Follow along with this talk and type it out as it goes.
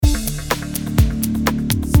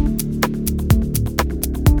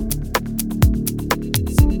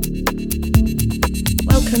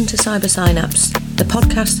Cyber Synapse, the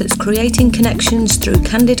podcast that's creating connections through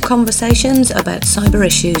candid conversations about cyber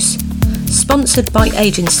issues. Sponsored by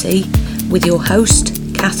Agency, with your host,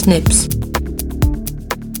 Kath Nibbs.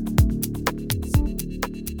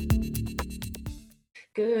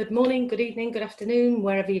 Good morning, good evening, good afternoon,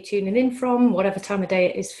 wherever you're tuning in from, whatever time of day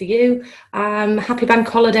it is for you. Happy bank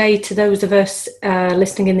holiday to those of us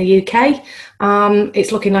listening in the UK.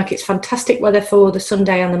 It's looking like it's fantastic weather for the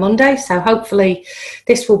Sunday and the Monday, so hopefully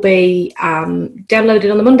this will be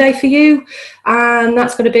downloaded on the Monday for you, and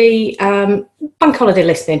that's going to be bank holiday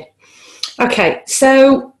listening. Okay,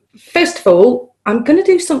 so first of all, I'm going to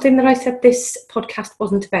do something that I said this podcast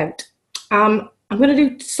wasn't about. I'm going to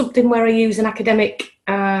do something where I use an academic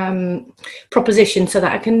proposition so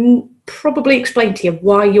that I can probably explain to you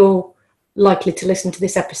why you're likely to listen to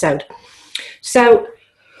this episode. So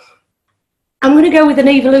I'm going to go with an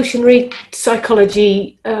evolutionary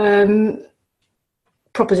psychology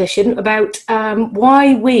proposition about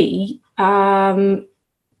why we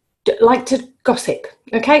like to gossip.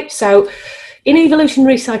 Okay, so in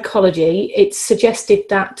evolutionary psychology, it's suggested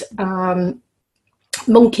that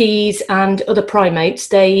monkeys and other primates,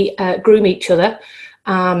 they groom each other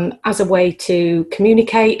as a way to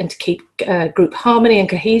communicate and to keep group harmony and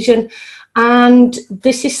cohesion. And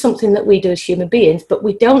this is something that we do as human beings, but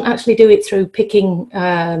we don't actually do it through picking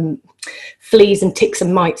fleas and ticks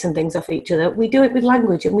and mites and things off each other. We do it with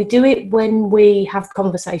language, and we do it when we have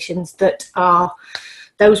conversations that are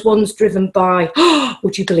those ones driven by, oh,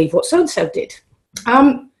 would you believe what so-and-so did?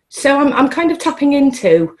 So I'm kind of tapping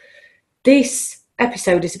into this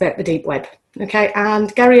episode is about the deep web, okay?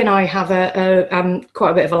 And Gary and I have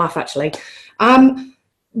quite a bit of a laugh actually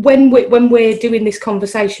when we're doing this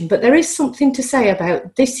conversation. But there is something to say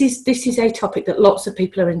about this is a topic that lots of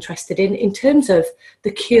people are interested in terms of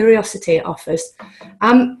the curiosity it offers.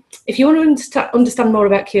 If you want to understand more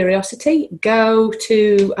about curiosity, go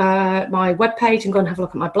to my webpage and go and have a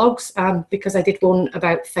look at my blogs, because I did one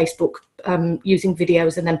about Facebook using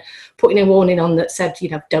videos and then putting a warning on that said,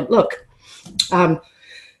 don't look.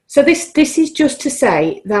 So this is just to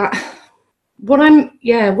say that what am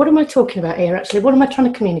I talking about here actually? What am I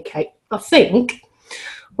trying to communicate? I think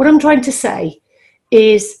what I'm trying to say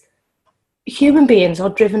is human beings are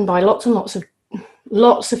driven by lots and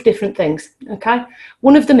lots of different things, okay?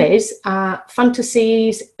 One of them is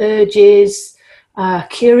fantasies, urges,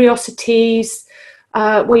 curiosities.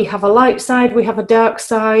 We have a light side, we have a dark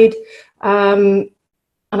side, and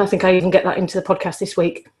I think I even get that into the podcast this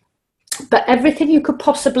week. But everything you could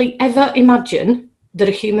possibly ever imagine that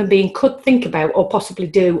a human being could think about or possibly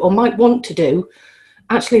do or might want to do,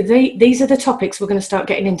 actually these are the topics we're going to start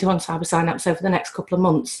getting into on Cyber Synapse over the next couple of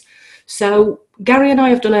months. So Gary and I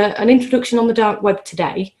have done an introduction on the dark web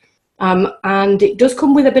today, and it does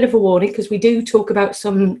come with a bit of a warning because we do talk about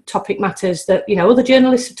some topic matters that other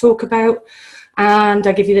journalists talk about, and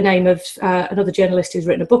I give you the name of another journalist who's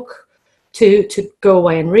written a book to go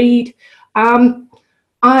away and read.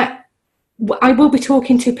 I will be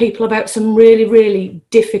talking to people about some really, really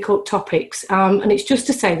difficult topics, and it's just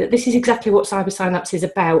to say that this is exactly what Cyber Synapse is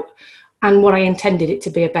about and what I intended it to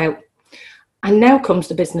be about. And now comes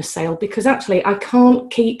the business sale, because actually I can't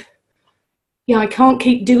keep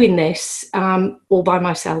doing this all by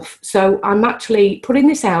myself. So I'm actually putting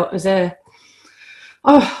this out as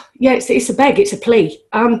it's a beg, it's a plea.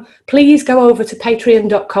 Please go over to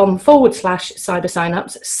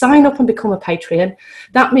patreon.com/cybersynapse, sign up and become a Patreon.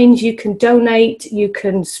 That means you can donate, you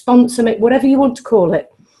can sponsor me, whatever you want to call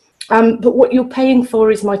it. But what you're paying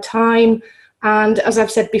for is my time. And as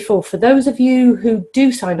I've said before, for those of you who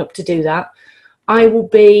do sign up to do that, I will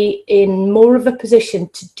be in more of a position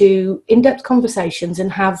to do in-depth conversations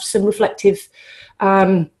and have some reflective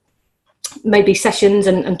maybe sessions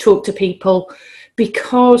and talk to people.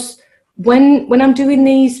 Because when I'm doing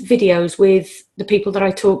these videos with the people that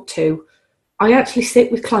I talk to, I actually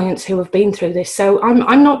sit with clients who have been through this. So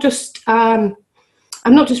I'm not just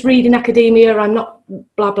reading academia. I'm not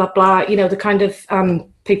blah blah blah. The kind of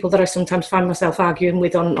people that I sometimes find myself arguing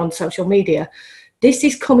with on social media. This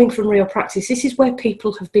is coming from real practice. This is where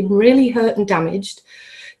people have been really hurt and damaged.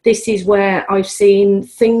 This is where I've seen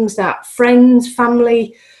things that friends,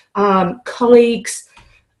 family, colleagues.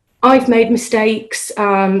 I've made mistakes.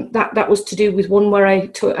 That was to do with one where I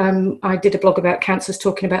did a blog about counsellors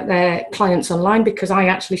talking about their clients online, because I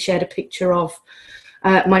actually shared a picture of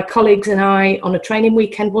my colleagues and I on a training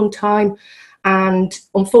weekend one time. And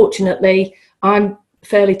unfortunately, I'm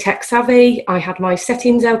fairly tech savvy. I had my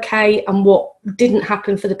settings okay. And what didn't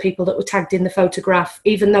happen for the people that were tagged in the photograph,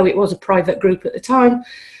 even though it was a private group at the time,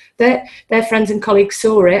 their friends and colleagues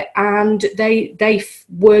saw it, and they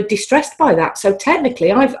were distressed by that. So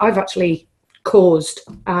technically, I've actually caused,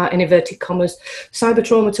 in inverted commas, cyber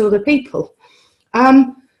trauma to other people.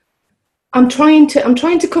 I'm trying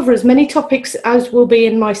to cover as many topics as will be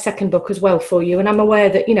in my second book as well for you. And I'm aware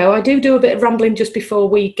that, I do a bit of rambling just before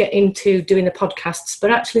we get into doing the podcasts,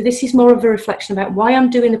 but actually this is more of a reflection about why I'm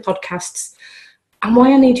doing the podcasts and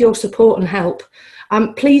why I need your support and help.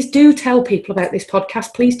 Please do tell people about this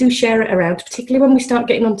podcast. Please do share it around, particularly when we start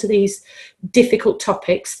getting onto these difficult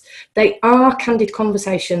topics. They are candid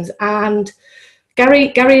conversations. And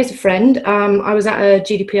Gary is a friend. I was at a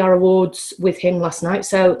GDPR Awards with him last night.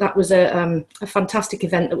 So that was a fantastic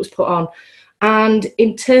event that was put on. And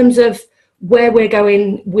in terms of where we're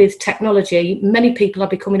going with technology, many people are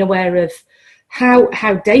becoming aware of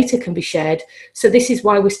how data can be shared. So this is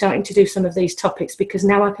why we're starting to do some of these topics, because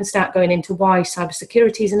now I can start going into why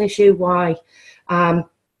cybersecurity is an issue, and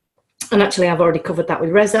actually I've already covered that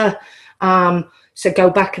with Reza. So go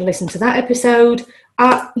back and listen to that episode.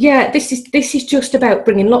 This is just about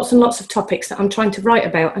bringing lots and lots of topics that I'm trying to write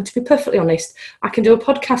about. And to be perfectly honest, I can do a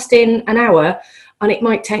podcast in an hour, and it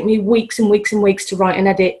might take me weeks and weeks and weeks to write and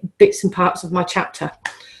edit bits and parts of my chapter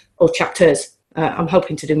or chapters. I'm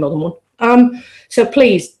hoping to do more than one. So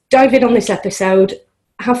please dive in on this episode,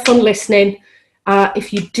 have fun listening.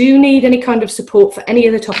 If you do need any kind of support for any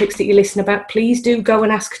of the topics that you listen about, please do go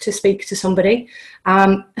and ask to speak to somebody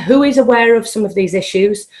who is aware of some of these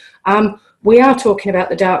issues. We are talking about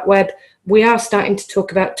the dark web. We are starting to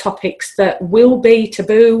talk about topics that will be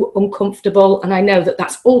taboo, uncomfortable, and I know that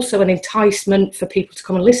that's also an enticement for people to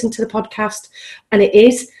come and listen to the podcast, and it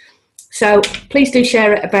is. So please do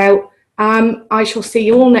share it about. I shall see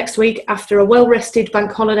you all next week after a well-rested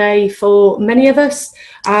bank holiday for many of us.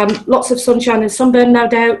 Lots of sunshine and sunburn, no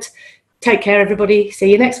doubt. Take care, everybody.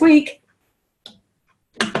 See you next week.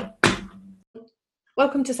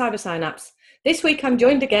 Welcome to Cyber Synapse. This week I'm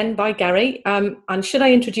joined again by Gary, and should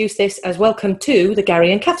I introduce this as welcome to the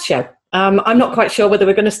Gary and Kath Show? I'm not quite sure whether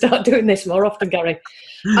we're going to start doing this more often, Gary.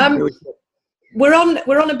 We're on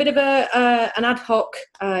a bit of an ad hoc,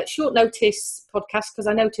 short notice podcast, because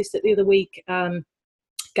I noticed that the other week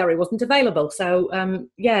Gary wasn't available. So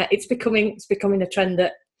it's becoming a trend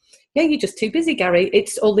that you're just too busy, Gary.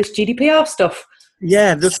 It's all this GDPR stuff.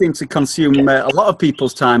 Yeah, it does seem to consume a lot of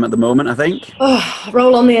people's time at the moment, I think.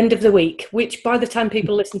 Roll on the end of the week, which by the time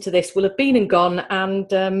people listen to this will have been and gone, and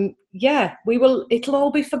it'll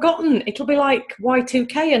all be forgotten. It'll be like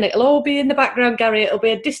Y2K, and it'll all be in the background, Gary. It'll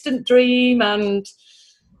be a distant dream, and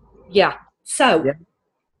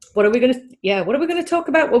what are we going to talk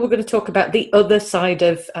about? Well, we're going to talk about the other side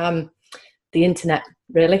of the internet,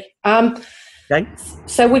 really. Okay.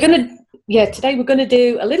 So today we're going to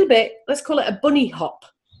do a little bit, let's call it a bunny hop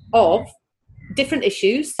of different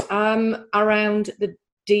issues around the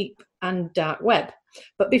deep and dark web.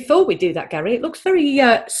 But before we do that, Gary, it looks very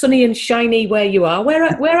sunny and shiny where you are. Where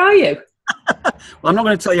are you? Well, I'm not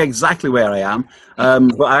going to tell you exactly where I am,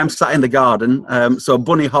 but I am sat in the garden. So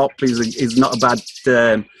bunny hop is not a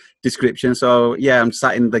bad description. So yeah, I'm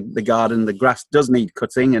sat in the garden. The grass does need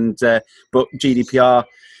cutting, and but GDPR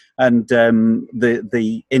and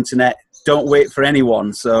the internet don't wait for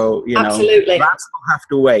anyone. So absolutely, rats will have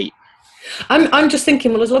to wait. I'm just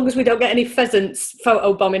thinking, well, as long as we don't get any pheasants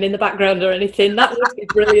photo bombing in the background or anything, that would be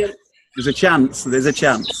brilliant. There's a chance.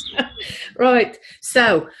 Right.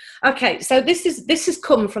 So, okay. So this has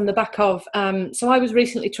come from the back of. So I was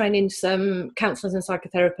recently training some counsellors and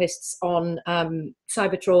psychotherapists on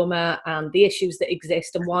cyber trauma and the issues that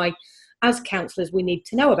exist, and why, as counsellors, we need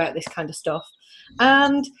to know about this kind of stuff.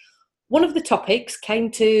 And one of the topics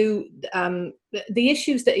came to the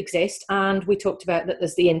issues that exist, and we talked about that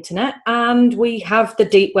there's the internet, and we have the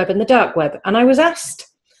deep web and the dark web. And I was asked,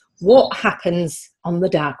 what happens on the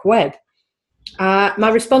dark web? My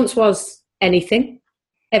response was anything,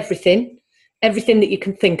 everything that you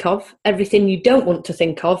can think of, everything you don't want to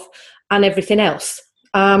think of, and everything else.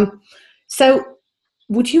 So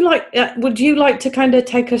would you like to kind of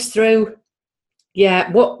take us through,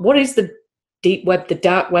 what is the deep web, the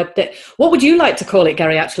dark web? What would you like to call it,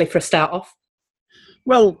 Gary, actually, for a start off?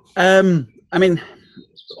 Well, I mean,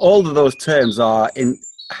 all of those terms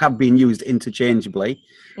have been used interchangeably.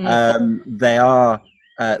 They are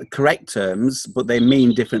correct terms, but they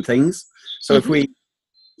mean different things. So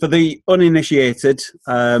for the uninitiated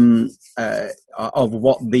of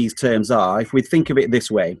what these terms are, if we think of it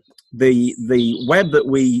this way, the web that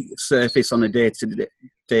we surface on a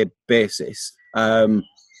day-to-day basis,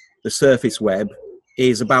 the surface web,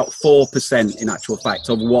 is about 4% in actual fact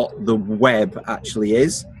of what the web actually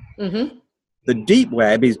is. The deep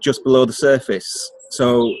web is just below the surface.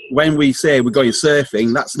 So when we say we're going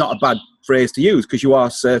surfing, that's not a bad phrase to use, because you are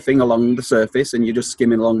surfing along the surface and you're just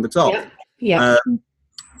skimming along the top. Yeah.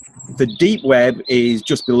 The deep web is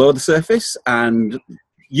just below the surface, and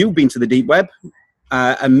you've been to the deep web,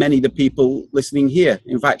 and many of the people listening here.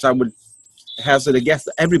 In fact, I would hazard a guess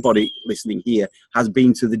that everybody listening here has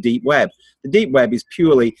been to the deep web. The deep web is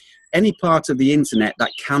purely any part of the internet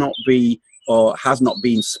that cannot be or has not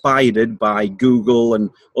been spidered by Google and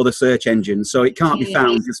other search engines. So it can't be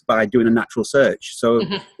found just by doing a natural search. So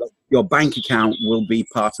your bank account will be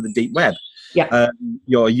part of the deep web. Yeah.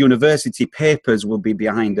 Your university papers will be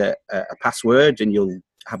behind a password, and you'll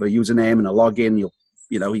have a username and a login.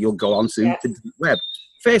 You'll go on to the deep web.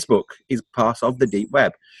 Facebook is part of the deep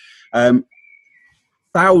web.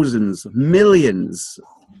 Thousands, millions,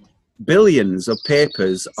 billions of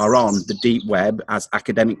papers are on the deep web as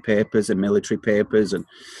academic papers and military papers and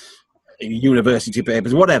university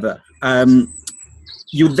papers, whatever.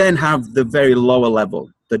 You then have the very lower level,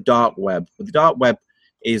 the dark web. The dark web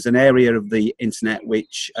is an area of the internet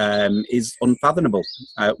which is unfathomable.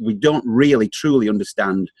 We don't really truly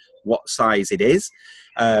understand what size it is.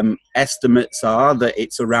 Estimates are that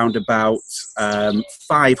it's around about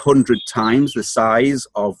 500 times the size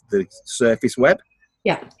of the surface web.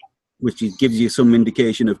 Yeah. Which gives you some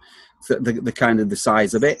indication of the kind of the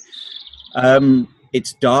size of it.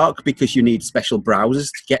 It's dark because you need special browsers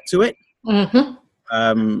to get to it.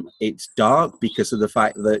 It's dark because of the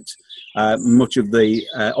fact that much of the,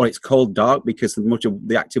 or it's called dark because much of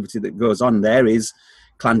the activity that goes on there is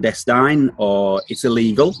clandestine or it's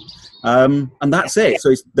illegal. And that's it.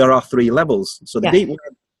 So there are three levels. So the deep web,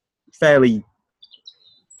 fairly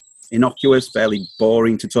innocuous, fairly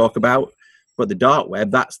boring to talk about. But the dark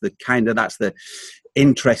web, that's the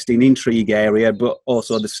interesting, intrigue area, but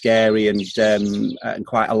also the scary and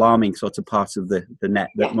quite alarming sort of part of the net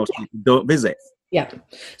that most people don't visit. Yeah.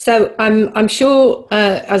 So I'm sure,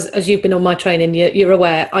 as you've been on my training, you're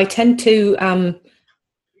aware, I tend to,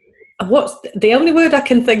 what's the only word I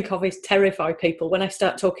can think of is terrify people when I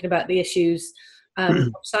start talking about the issues of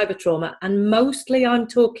cyber trauma. And mostly I'm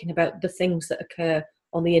talking about the things that occur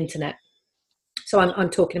on the internet. So I'm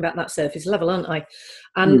talking about that surface level, aren't I?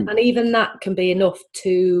 And even that can be enough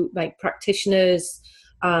to make practitioners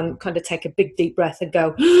kind of take a big deep breath and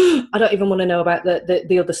go, I don't even want to know about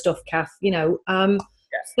the other stuff, Kath.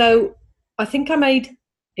 So I think I made,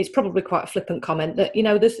 it's probably quite a flippant comment, that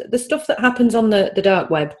the stuff that happens on the dark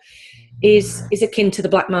web is akin to the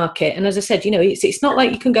black market. And as I said, it's not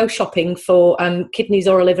like you can go shopping for kidneys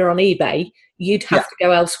or a liver on eBay. You'd have to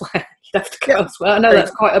go elsewhere. I know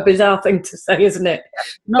that's quite a bizarre thing to say, isn't it?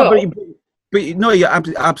 No, but no, you're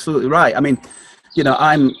absolutely right. I mean,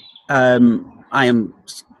 I am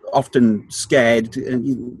often scared.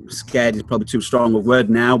 Scared is probably too strong a word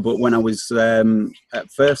now, but when I was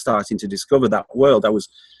first starting to discover that world, I was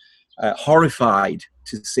horrified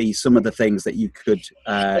to see some of the things that you could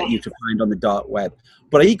find on the dark web.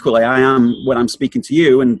 But equally, I am, when I'm speaking to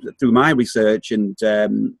you and through my research and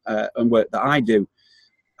work that I do,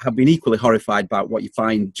 have been equally horrified about what you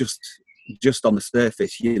find just on the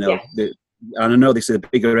surface. And I know this is a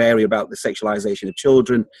bigger area about the sexualization of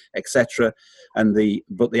children, etc.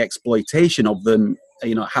 But the exploitation of them,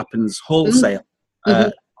 happens wholesale,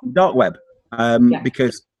 dark web,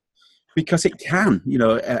 because it can,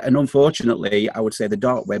 and unfortunately, I would say the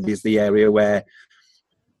dark web is the area where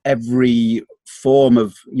every form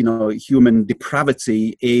of, human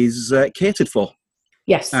depravity is catered for.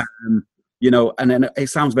 Yes. And then it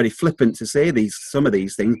sounds very flippant to say some of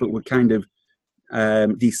these things, but we're kind of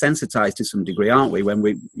desensitized to some degree, aren't we? When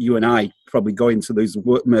you and I probably go into those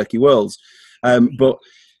murky worlds. But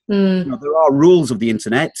there are rules of the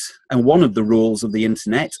internet, and one of the rules of the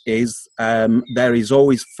internet is there is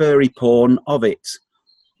always furry porn of it,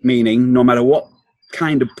 meaning no matter what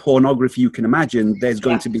kind of pornography you can imagine, there's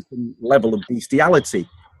going to be some level of bestiality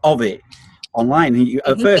of it online. And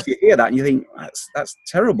at first you hear that and you think, that's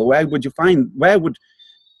terrible. Where would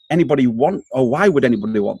anybody want, or why would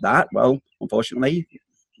anybody want that? Well, unfortunately,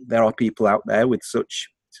 there are people out there with such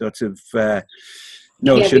sort of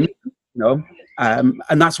notion,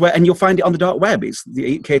 and that's where, and you'll find it on the dark web.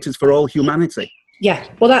 It caters for all humanity. Yeah,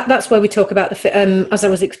 well, that's where we talk about as I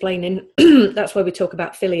was explaining, that's where we talk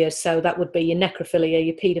about philias. So that would be your necrophilia,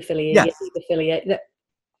 your paedophilia, your paedophilia.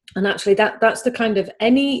 And actually, that's the kind of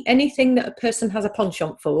anything that a person has a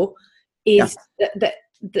penchant for is that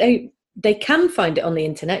they can find it on the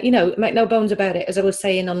internet. Make no bones about it. As I was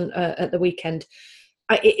saying on at the weekend,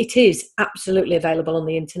 it is absolutely available on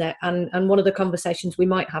the internet. And one of the conversations we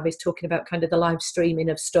might have is talking about kind of the live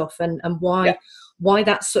streaming of stuff and why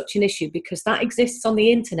that's such an issue, because that exists on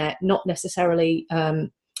the internet, not necessarily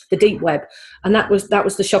the deep web. And that was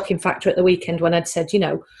the shocking factor at the weekend when I'd said,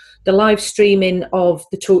 the live streaming of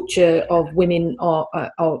the torture of women or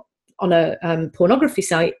on a pornography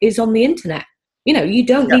site is on the internet. You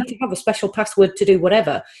don't need to have a special password to do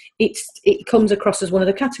whatever. It comes across as one of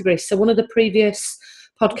the categories. So one of the previous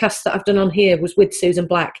podcasts that I've done on here was with Susan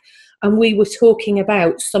Black, and we were talking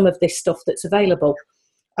about some of this stuff that's available.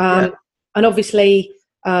 And obviously,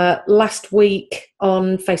 last week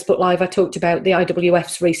on Facebook Live, I talked about the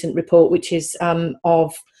IWF's recent report, which is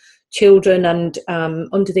of children and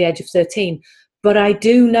under the age of 13. But I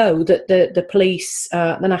do know that the police,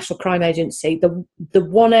 the National Crime Agency, the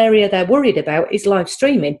one area they're worried about is live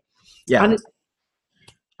streaming. Yeah. And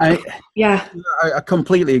I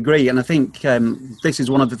completely agree. And I think this is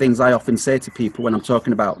one of the things I often say to people when I'm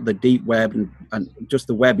talking about the deep web and just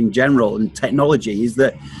the web in general and technology, is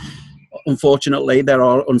that unfortunately there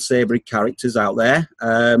are unsavory characters out there,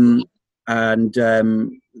 and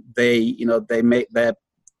they make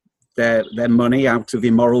their money out of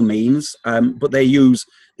immoral means, but they use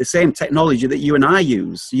the same technology that you and I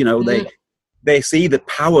use. They see the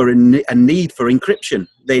power and need for encryption.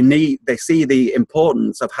 They see the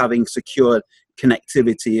importance of having secure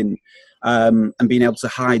connectivity and being able to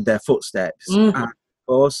hide their footsteps. And of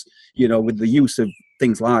course, with the use of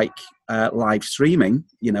things like live streaming,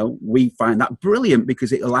 we find that brilliant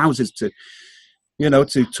because it allows us to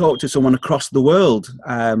talk to someone across the world,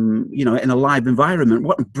 in a live environment.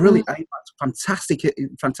 What a brilliant, fantastic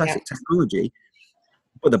technology.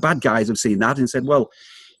 But the bad guys have seen that and said, well,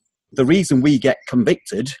 the reason we get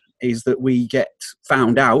convicted is that we get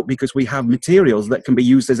found out because we have materials that can be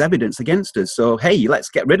used as evidence against us. So, hey, let's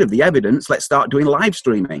get rid of the evidence. Let's start doing live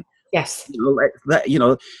streaming. Yes.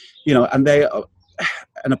 And they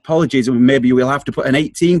and apologies, maybe we'll have to put an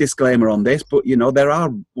 18 disclaimer on this, but there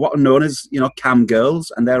are what are known as cam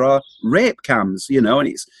girls, and there are rape cams, and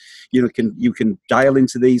it's you can dial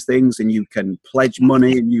into these things, and you can pledge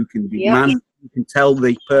money, and you can demand, you can tell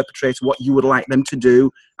the perpetrator what you would like them to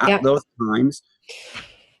do at those times.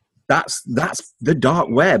 That's the dark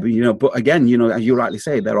web, but again, as you rightly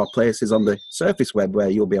say, there are places on the surface web where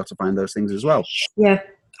you'll be able to find those things as well. Yeah,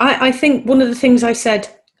 I think one of the things I said,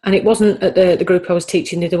 and it wasn't at the group I was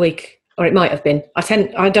teaching the other week, or it might have been.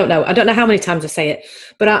 I don't know how many times I say it,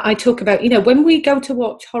 but I talk about, when we go to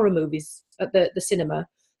watch horror movies at the cinema,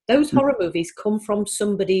 those horror movies come from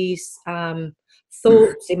somebody's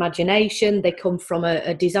thoughts, imagination. They come from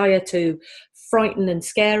a desire to frighten and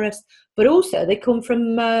scare us, but also they come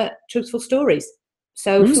from truthful stories.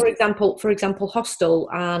 So, for example, Hostel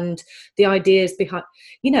and the ideas behind,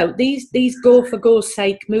 these gore for gore's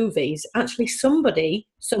sake movies. Actually, somebody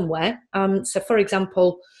somewhere. So, for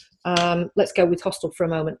example, let's go with Hostel for a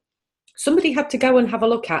moment. Somebody had to go and have a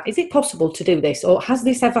look at, is it possible to do this? Or has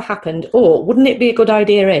this ever happened? Or wouldn't it be a good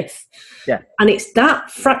idea if? Yeah. And it's that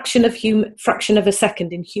fraction of a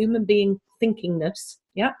second in human being thinkingness.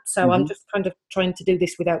 Yeah. So I'm just kind of trying to do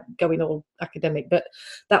this without going all academic. But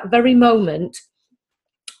that very moment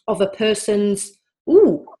of a person's,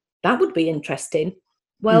 that would be interesting.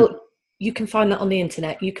 Well, you can find that on the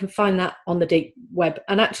internet. You can find that on the deep web.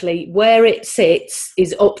 And actually, where it sits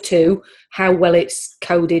is up to how well it's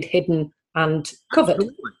coded, hidden, and covered.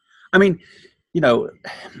 I mean,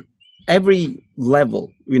 every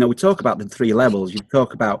level, we talk about the three levels. You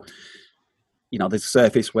talk about, the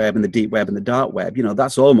surface web and the deep web and the dark web.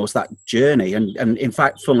 That's almost that journey. And in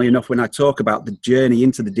fact, funnily enough, when I talk about the journey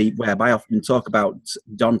into the deep web, I often talk about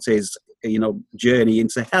Dante's, journey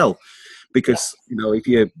into hell. Because, if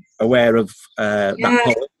you're aware of that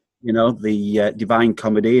poem, the Divine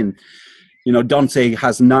Comedy, and, Dante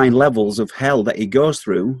has 9 levels of hell that he goes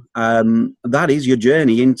through. That is your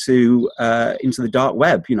journey into the dark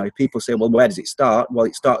web. If people say, well, where does it start? Well,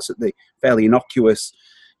 it starts at the fairly innocuous,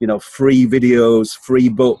 free videos, free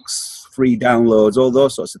books, free downloads, all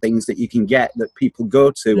those sorts of things that you can get that people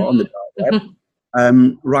go to on the dark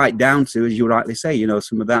web, right down to, as you rightly say,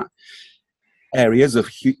 some of that areas of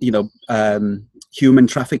human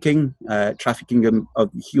trafficking, trafficking of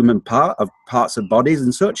human parts of bodies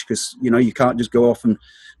and such, because you can't just go off and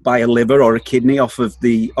buy a liver or a kidney off of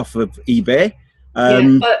eBay.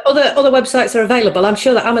 But other websites are available. I'm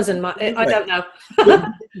sure that Amazon might. I don't know.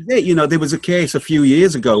 There was a case a few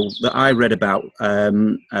years ago that I read about.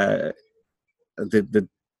 The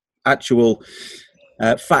actual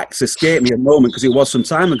facts escape me at the moment because it was some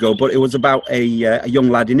time ago, but it was about a young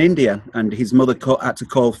lad in India, and his mother had to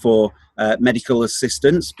call for medical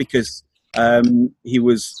assistance because he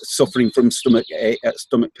was suffering from stomach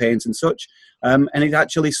pains and such, and he'd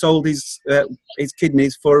actually sold his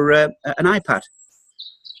kidneys for an iPad.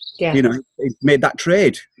 Yeah. You know, it made that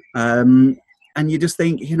trade. And you just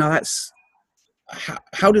think, you know, that's,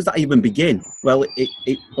 how does that even begin? Well,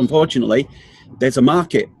 it unfortunately, there's a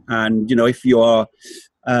market. And, you know, if you're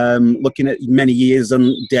looking at many years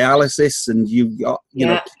on dialysis and you've got, you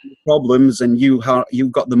know, problems and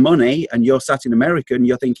you've got the money and you're sat in America and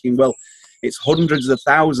you're thinking, well, it's hundreds of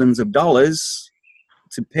thousands of dollars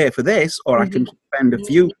to pay for this, or I can spend a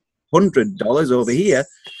few $100 over here.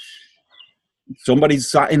 Somebody's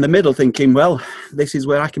sat in the middle thinking, well, this is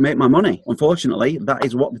where I can make my money. Unfortunately, that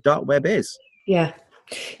is what the dark web is. Yeah.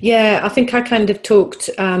 I think I kind of talked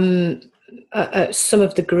at some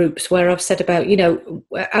of the groups where I've said about, you know,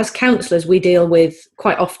 as counsellors, we deal with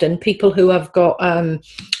quite often people who have got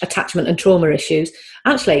attachment and trauma issues.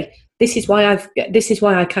 Actually, this is why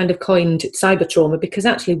I kind of coined cyber trauma, because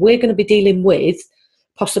actually we're going to be dealing with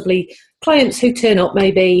possibly clients who turn up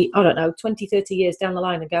maybe, I don't know, 20, 30 years down the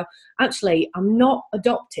line and go, actually, I'm not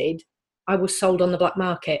adopted. I was sold on the black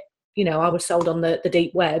market. You know, I was sold on the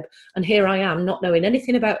deep web. And here I am not knowing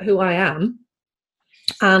anything about who I am.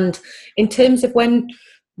 And in terms of when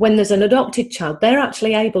there's an adopted child, they're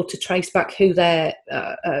actually able to trace back who their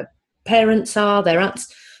parents are.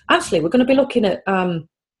 Actually, we're going to be looking at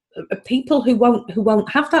people who won't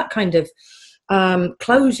have that kind of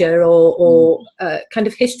closure or kind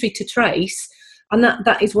of history to trace. And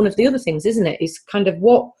that is one of the other things, isn't it? Is kind of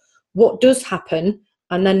what does happen,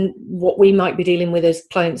 and then what we might be dealing with as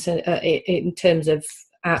clients in terms of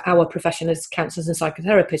our profession as counsellors and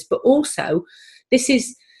psychotherapists. But also, this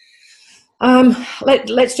is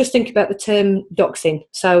let's just think about the term doxing.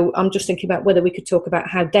 So I'm just thinking about whether we could talk about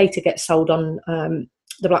how data gets sold on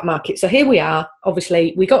the black market. So here we are.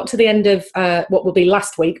 Obviously, we got to the end of what will be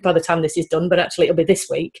last week by the time this is done, but actually it'll be this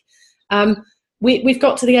week. We've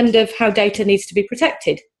got to the end of how data needs to be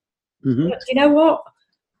protected. Mm-hmm. But you know what?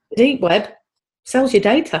 The deep web sells your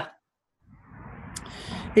data.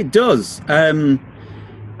 It does. And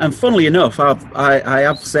funnily enough, I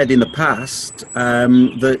have said in the past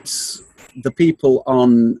that the people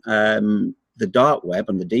on the dark web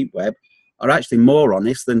and the deep web are actually more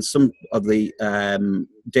honest than some of the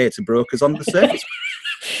data brokers on the surface.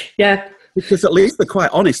 Yeah. Because at least they're quite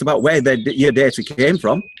honest about where your data came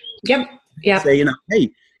from. Yep. Yeah. Say, you know, hey,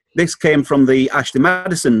 this came from the Ashley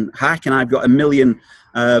Madison hack, and I've got 1 million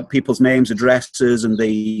people's names, addresses, and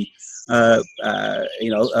the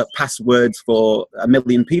passwords for 1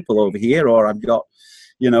 million people over here, or I've got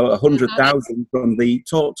 100,000 from the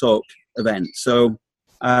Talk event. So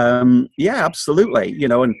yeah, absolutely. You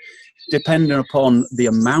know, and depending upon the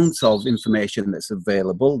amount of information that's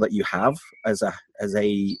available that you have as a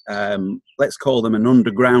let's call them an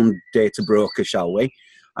underground data broker, shall we?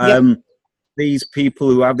 Yep. These people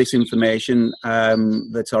who have this information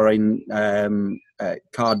that are in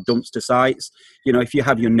card dumpster sites, you know, if you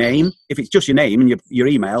have your name, if it's just your name and your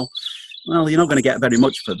email, well, you're not going to get very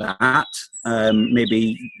much for that.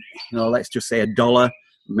 Maybe, let's just say $1,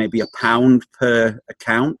 maybe £1 per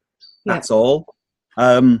account. That's all.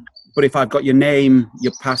 But if I've got your name,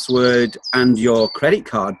 your password, and your credit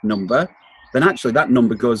card number, then actually that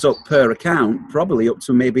number goes up per account, probably up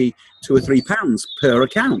to maybe £2 or £3 per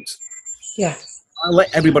account. Yeah. I'll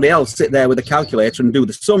let everybody else sit there with a calculator and do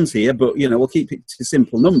the sums here, but, we'll keep it to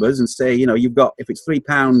simple numbers and say, you've got, if it's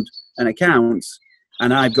 £3 an account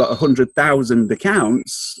and I've got 100,000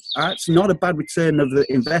 accounts, that's not a bad return of the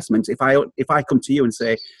investment. If I come to you and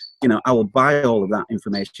say, I will buy all of that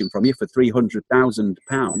information from you for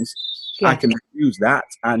 £300,000, I can use that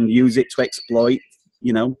and use it to exploit,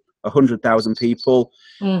 100,000 people,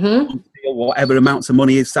 whatever amounts of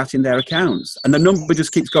money is sat in their accounts. And the number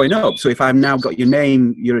just keeps going up. So if I've now got your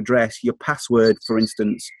name, your address, your password, for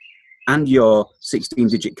instance, and your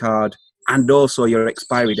 16-digit card, and also your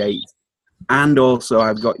expiry date, and also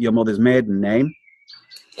I've got your mother's maiden name,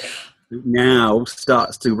 it now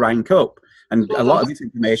starts to rank up. And a lot of this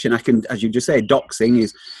information, I can, as you just say, doxing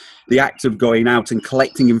is the act of going out and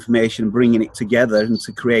collecting information, bringing it together and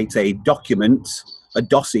to create a document, a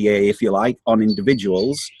dossier, if you like, on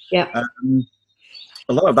individuals. Yeah.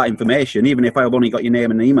 A lot of that information, even if I've only got your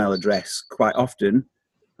name and email address, quite often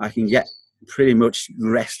I can get pretty much the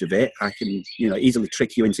rest of it. I can, easily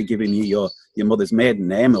trick you into giving me your mother's maiden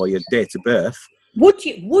name or your date of birth. Would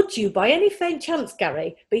you, by any faint chance,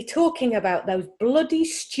 Gary, be talking about those bloody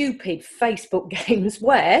stupid Facebook games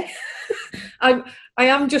where I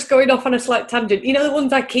am just going off on a slight tangent? You know, the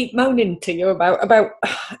ones I keep moaning to you about,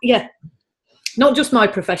 yeah, not just my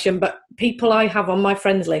profession, but people I have on my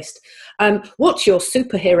friends list. What's your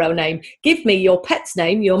superhero name? Give me your pet's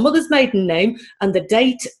name, your mother's maiden name, and the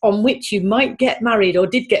date on which you might get married or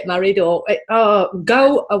did get married, or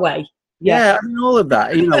go away. Yeah, I mean, all of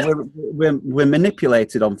that. You know, we're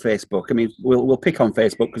manipulated on Facebook. I mean, we'll pick on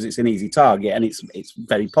Facebook because it's an easy target and it's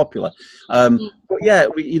very popular. But yeah,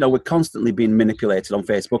 we're constantly being manipulated on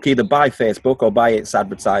Facebook, either by Facebook or by its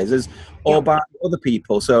advertisers or by other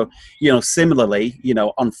people. So, similarly,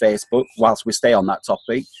 on Facebook, whilst we stay on that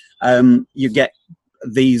topic, you get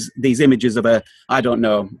these images of a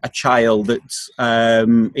child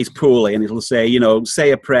that is poorly, and it'll say,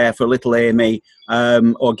 say a prayer for little Amy,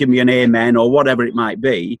 or give me an amen, or whatever it might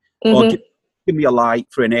be, or give me a like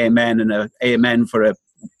for an amen and a amen for a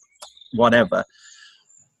whatever.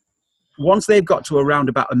 Once they've got to around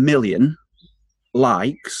about 1 million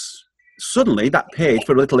likes, suddenly that page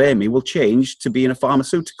for little Amy will change to being a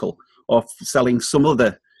pharmaceutical or selling some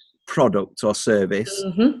other product or service.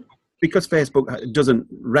 Because Facebook doesn't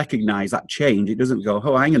recognize that change. It doesn't go,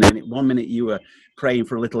 oh, hang on a minute, 1 minute you were praying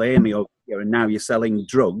for a little Amy over here and now you're selling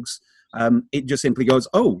drugs. It just simply goes,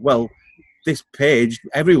 oh, well, this page,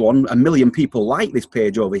 1 million people like this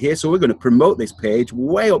page over here, so we're going to promote this page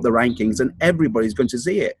way up the rankings and everybody's going to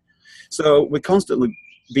see it. So we're constantly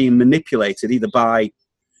being manipulated either by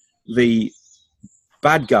the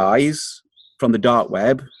bad guys from the dark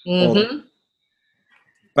web or the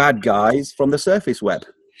bad guys from the surface web.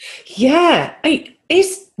 Yeah,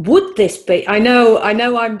 would this be? I know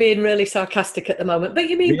I'm being really sarcastic at the moment, but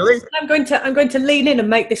you mean really? I'm going to lean in and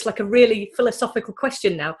make this like a really philosophical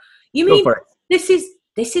question now. You mean this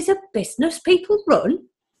is a business people run?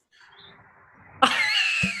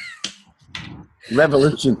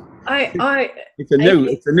 Revolution.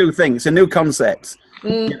 It's a new thing. It's a new concept.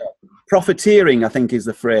 Profiteering, I think, is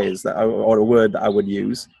the phrase or a word that I would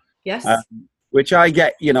use. Yes. Which I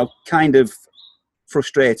get, kind of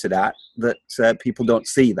frustrated at that people don't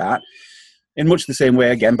see that. In much the same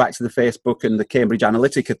way, again, back to the Facebook and the Cambridge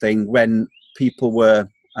Analytica thing, when people were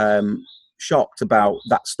shocked about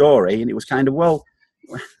that story, and it was kind of, well,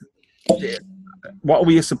 what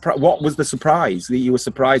was the surprise? That you were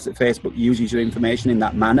surprised that Facebook uses your information in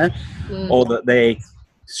that manner, or that they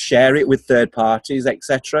share it with third parties,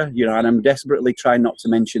 etc. And I'm desperately trying not to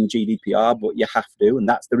mention GDPR, but you have to, and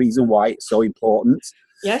that's the reason why it's so important.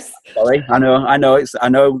 Yes. Sorry, I know,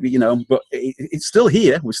 but it's still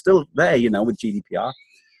here. We're still there, with GDPR.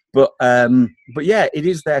 But yeah, it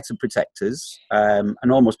is there to protect us,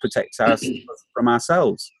 and almost protect us from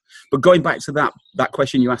ourselves. But going back to that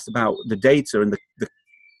question you asked about the data and the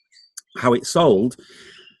how it's sold,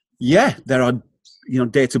 yeah, there are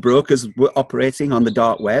data brokers operating on the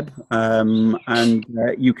dark web, and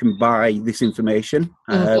you can buy this information.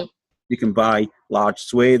 You can buy large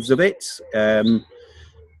swathes of it.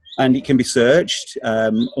 And it can be searched.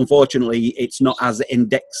 Unfortunately, it's not as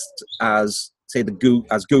indexed as, say,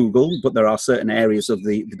 Google, but there are certain areas of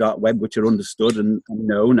the dark web which are understood and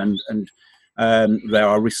known, and there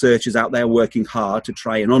are researchers out there working hard to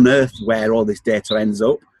try and unearth where all this data ends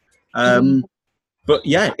up. But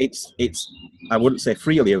yeah, it's I wouldn't say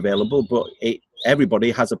freely available, but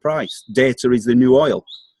everybody has a price. Data is the new oil,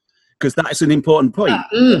 because that's an important point.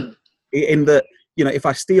 In that, if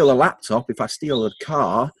I steal a laptop, if I steal a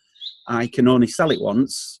car, I can only sell it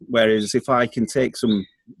once. Whereas if I can take some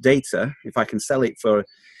data, if I can sell it for,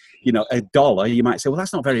 $1, you might say, well,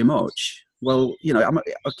 that's not very much. Well,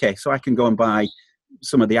 okay, so I can go and buy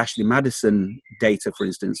some of the Ashley Madison data, for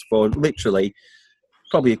instance, for literally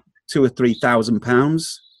probably £2,000 or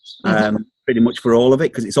 £3,000, pretty much for all of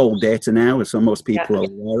it, because it's all data now, so most people are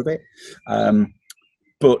aware of it.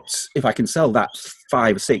 But if I can sell that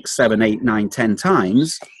 5, 6, 7, 8, 9, 10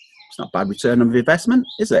 times, it's not a bad return on investment,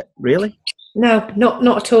 is it? Really? No, not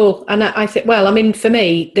at all. And I think, well, I mean, for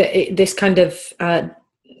me, this kind of, and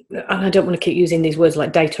I don't want to keep using these words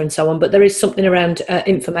like data and so on, but there is something around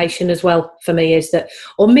information as well for me, is that,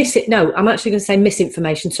 or I'm actually going to say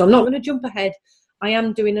misinformation. So I'm not going to jump ahead. I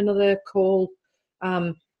am doing another call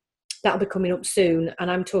that'll be coming up soon,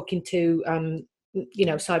 and I'm talking to,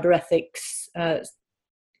 cyber ethics.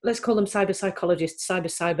 Let's call them cyber psychologists,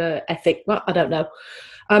 cyber ethic. Well, I don't know.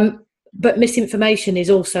 But misinformation is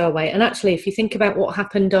also a way. And actually, if you think about what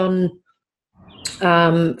happened on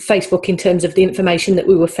Facebook in terms of the information that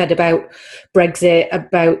we were fed about Brexit,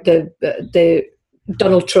 about the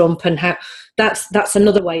Donald Trump, and how that's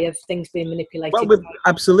another way of things being manipulated. Well,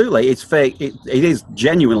 absolutely, it's fake. It is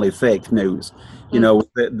genuinely fake news.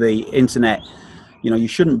 The internet. You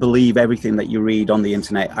shouldn't believe everything that you read on the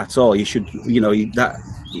internet at all. You should,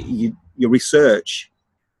 your research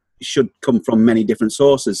should come from many different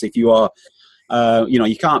sources. If you are,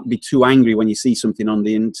 you can't be too angry when you see something on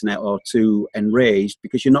the internet or too enraged,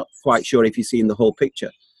 because you're not quite sure if you're seeing the whole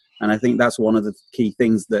picture. And I think that's one of the key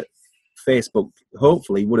things that Facebook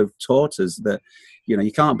hopefully would have taught us that, you know,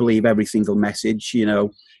 you can't believe every single message. You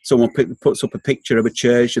know, someone puts up a picture of a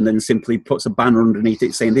church and then simply puts a banner underneath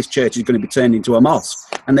it saying this church is going to be turned into a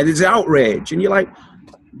mosque, and then there's outrage, and you're like,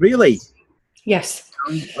 really? Yes.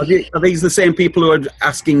 Are these the same people who are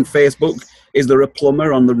asking Facebook, is there a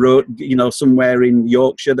plumber on the road, you know, somewhere in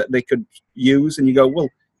Yorkshire that they could use? And you go, well,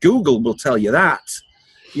 Google will tell you that,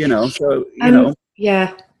 you know. So you know.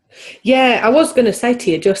 Yeah, I was going to say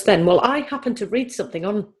to you just then, well, I happened to read something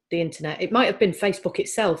on the internet. It might have been Facebook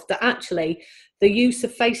itself, that actually the use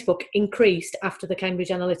of Facebook increased after the Cambridge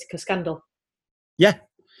Analytica scandal. Yeah,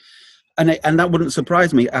 and that wouldn't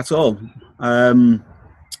surprise me at all. And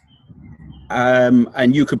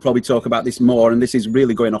you could probably talk about this more, and this is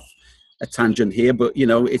really going off a tangent here, but, you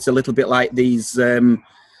know, it's a little bit like these...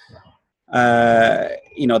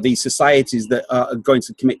 you know, these societies that are going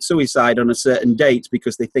to commit suicide on a certain date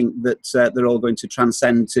because they think that they're all going to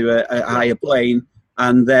transcend to a higher plane,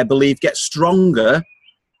 and their belief gets stronger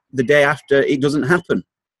the day after it doesn't happen.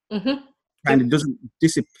 Mm-hmm. And it doesn't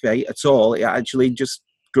dissipate at all. It actually just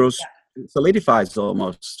grows, solidifies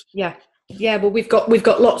almost. Yeah. Yeah, well, we've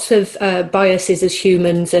got lots of biases as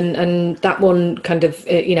humans, and that one kind of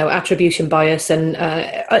you know, attribution bias, and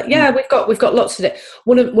we've got lots of it.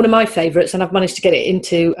 One of my favourites, and I've managed to get it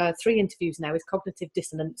into 3 interviews now, is cognitive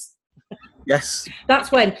dissonance. Yes,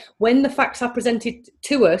 that's when the facts are presented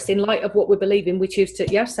to us in light of what we believe in, we choose to.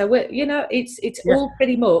 Yeah, so we're, you know, it's all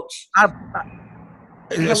pretty much.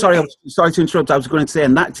 Sorry to interrupt. I was going to say,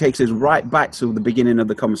 and that takes us right back to the beginning of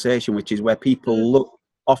the conversation, which is where people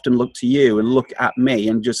often look to you and look at me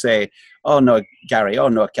and just say, oh no, Gary, oh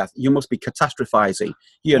no, Kath, you must be catastrophizing.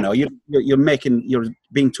 You know, you're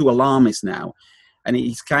being too alarmist now. And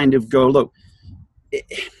he's kind of go, look,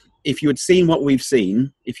 if you had seen what we've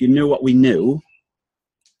seen, if you knew what we knew,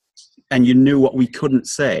 and you knew what we couldn't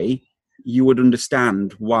say, you would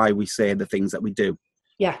understand why we say the things that we do.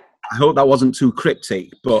 Yeah. I hope that wasn't too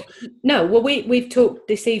cryptic, but... No, well, we've talked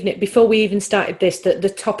this evening, before we even started this, that the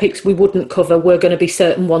topics we wouldn't cover were going to be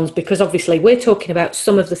certain ones, because obviously we're talking about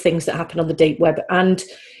some of the things that happen on the deep web. And,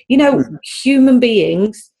 you know, human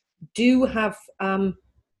beings do have a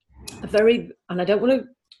very, and I don't want to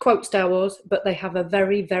quote Star Wars, but they have a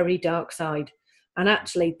very, very dark side. And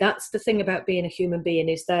actually, that's the thing about being a human being,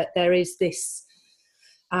 is that there is this...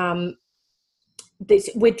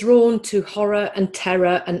 we're drawn to horror and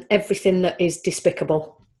terror and everything that is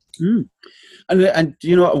despicable. And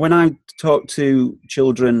you know, when I talk to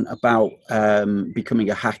children about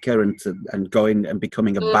becoming a hacker and going and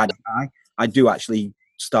becoming a bad guy, I do actually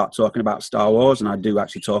start talking about Star Wars, and I do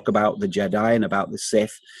actually talk about the Jedi and about the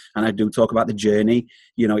Sith, and I do talk about the journey.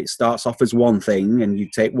 You know, it starts off as one thing, and you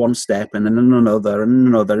take one step, and then another, and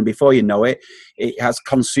another, and before you know it, it has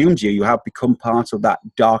consumed you. You have become part of that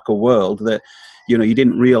darker world that, you know, you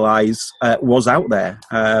didn't realize was out there.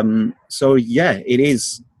 So yeah, it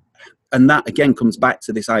is. And that again comes back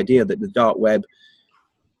to this idea that the dark web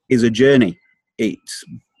is a journey. It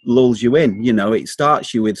lulls you in, you know, it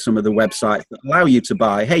starts you with some of the websites that allow you to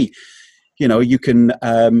buy. Hey, you know, you can,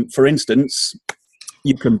 for instance,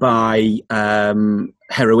 you can buy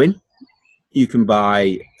heroin, you can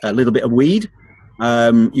buy a little bit of weed,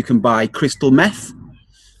 you can buy crystal meth,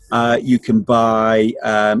 you can buy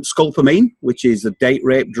scopolamine, which is a date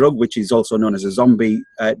rape drug, which is also known as a zombie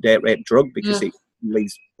date rape drug, because it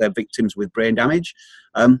leaves their victims with brain damage,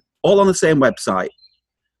 all on the same website.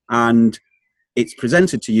 And it's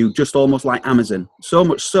presented to you just almost like Amazon, so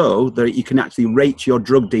much so that you can actually rate your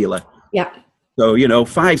drug dealer. Yeah. So, you know,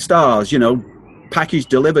 5 stars, you know, package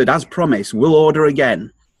delivered as promised, we'll order again.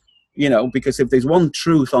 You know, because if there's one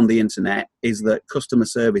truth on the internet, is that customer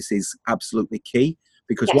service is absolutely key.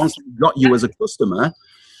 Because once they've got you as a customer,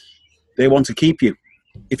 they want to keep you.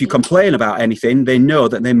 If you complain about anything, they know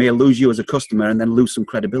that they may lose you as a customer and then lose some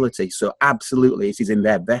credibility. So absolutely, it is in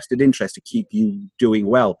their vested interest to keep you doing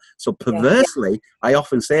well. So perversely, I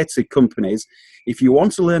often say to companies, if you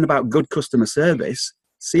want to learn about good customer service,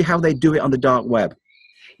 see how they do it on the dark web.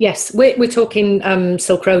 Yes, we're talking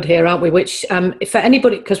Silk Road here, aren't we? Which, for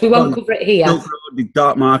anybody, because we won't cover it here. Silk Road, the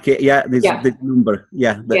dark market, there's the number,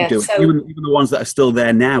 that do. So, even the ones that are still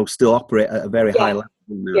there now still operate at a very high level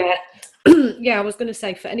now. Yeah, I was going to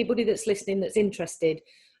say, for anybody that's listening that's interested,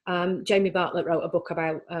 Jamie Bartlett wrote a book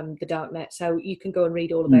about the darknet, so you can go and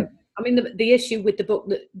read all about it. I mean, the issue with the book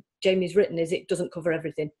that Jamie's written is it doesn't cover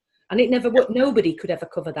everything, and it never would. Nobody could ever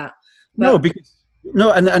cover that. But,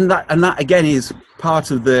 and that again is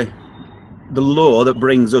part of the law that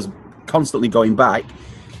brings us constantly going back.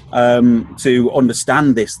 to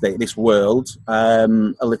understand this world a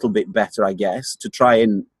little bit better, I guess, to try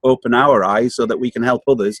and open our eyes so that we can help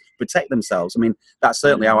others protect themselves. I mean, that's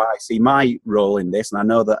certainly how I see my role in this, and I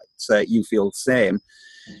know that you feel the same.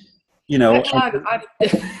 You know,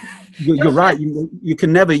 you're right. You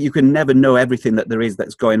can never know everything that there is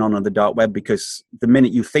that's going on the dark web, because the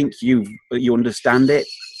minute you think you understand it,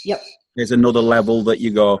 yep, there's another level that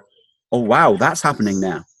you go, oh wow, that's happening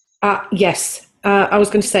now. Yes. I was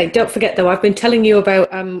going to say, don't forget though, I've been telling you about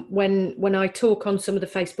when I talk on some of the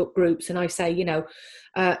Facebook groups, and I say, you know,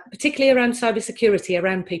 particularly around cybersecurity,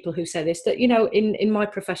 around people who say this, that, you know, in my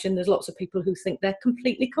profession, there's lots of people who think they're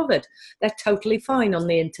completely covered. They're totally fine on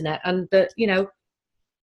the internet. And that, you know,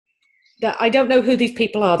 that I don't know who these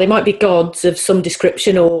people are. They might be gods of some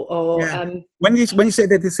description or yeah. When you say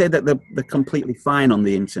that, they say that they're completely fine on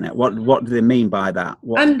the internet, what do they mean by that?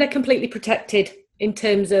 They're completely protected in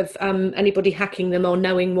terms of anybody hacking them or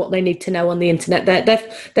knowing what they need to know on the internet.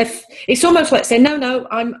 It's almost like saying, no,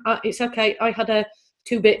 it's okay. I had a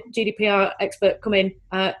 2-bit GDPR expert come in,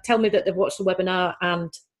 tell me that they've watched the webinar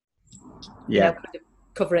and you know, kind of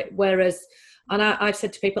cover it. Whereas, and I've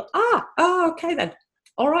said to people, okay then.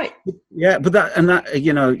 All right. Yeah, but that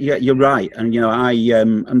you know, yeah, you're right, and you know,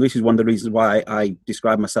 and this is one of the reasons why I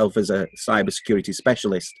describe myself as a cybersecurity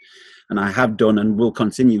specialist, and I have done and will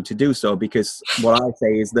continue to do so, because what I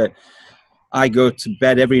say is that I go to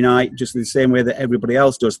bed every night just the same way that everybody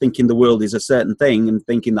else does, thinking the world is a certain thing and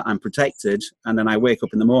thinking that I'm protected, and then I wake up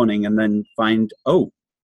in the morning and then find, oh,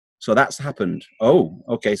 so that's happened. Oh,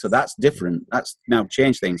 okay, so that's different. That's now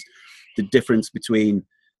changed things. The difference between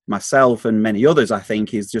myself and many others, I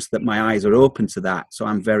think, is just that my eyes are open to that, so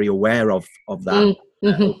I'm very aware of that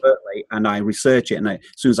overtly, and I research it, and as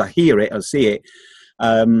soon as I hear it or see it,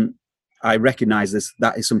 I recognize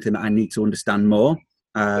that is something that I need to understand more.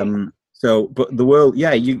 So, but the world,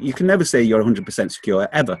 yeah, you can never say you're 100% secure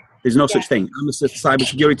ever. There's no such thing. I'm a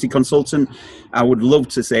cybersecurity consultant. I would love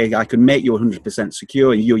to say I can make you 100%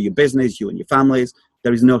 secure, you, your business, you and your families.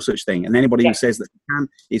 There is no such thing, and anybody who says that they can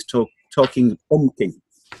is talking pumpkin.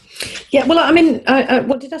 Yeah, well, I mean,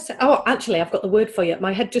 what did I say? Oh, actually, I've got the word for you.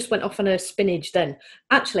 My head just went off on a spinach then.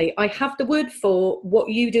 Actually, I have the word for what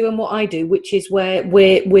you do and what I do, which is where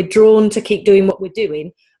we're drawn to keep doing what we're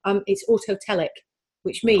doing. It's autotelic,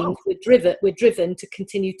 which means we're driven to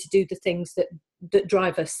continue to do the things that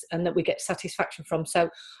drive us and that we get satisfaction from. So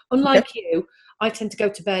unlike you, I tend to go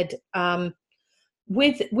to bed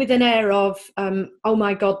with an air of, oh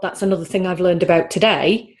my God, that's another thing I've learned about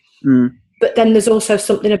today. But then there's also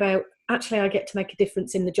something about, actually, I get to make a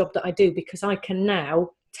difference in the job that I do, because I can now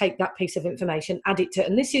take that piece of information, add it to,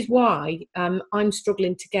 and this is why I'm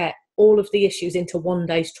struggling to get all of the issues into one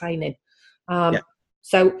day's training.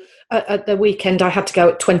 So at the weekend, I had to go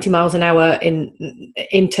at 20 miles an hour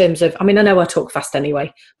in terms of, I mean, I know I talk fast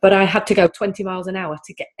anyway, but I had to go 20 miles an hour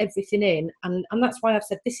to get everything in. And that's why I've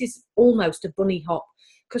said this is almost a bunny hop,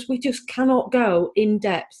 because we just cannot go in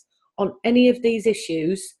depth on any of these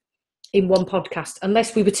issues in one podcast,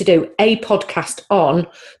 unless we were to do a podcast on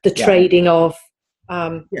the trading of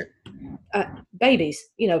babies,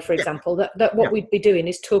 you know, for example, that what we'd be doing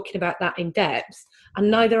is talking about that in depth,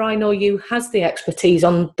 and neither I nor you has the expertise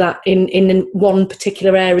on that in one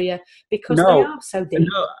particular area, because they are so deep.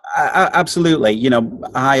 No, absolutely. You know,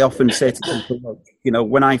 I often say to people, you know,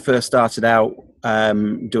 when I first started out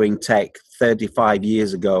doing tech 35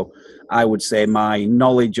 years ago, I would say my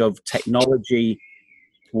knowledge of technology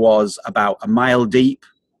was about a mile deep,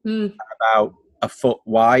 about a foot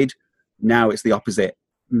wide. Now it's the opposite.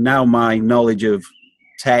 Now my knowledge of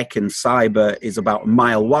tech and cyber is about a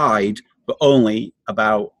mile wide, but only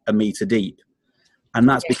about a meter deep. And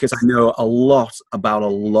that's because I know a lot about a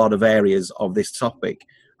lot of areas of this topic.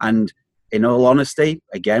 And in all honesty,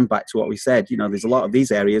 again, back to what we said, you know, there's a lot of these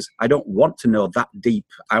areas I don't want to know that deep.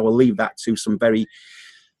 I will leave that to some very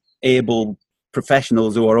able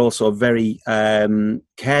professionals who are also very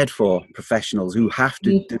cared for professionals who have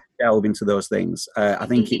to delve into those things. I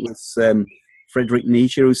think it was Friedrich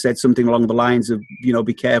Nietzsche who said something along the lines of, you know,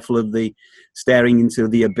 be careful of the staring into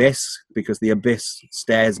the abyss, because the abyss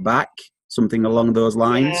stares back, something along those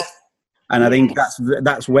lines. Yeah. And I think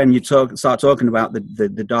that's when you start talking about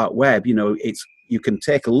the dark web. You know, you can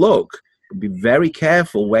take a look, but be very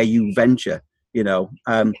careful where you venture, you know.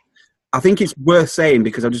 I think it's worth saying,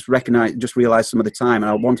 because I've just realized some of the time, and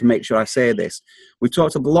I want to make sure I say this. We've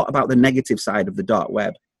talked a lot about the negative side of the dark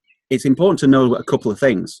web. It's important to know a couple of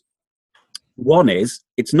things. One is,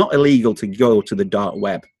 it's not illegal to go to the dark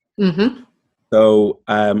web. So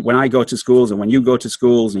when I go to schools, and when you go to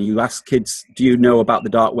schools and you ask kids, do you know about the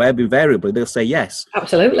dark web? Invariably, they'll say yes.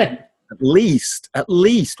 Absolutely. at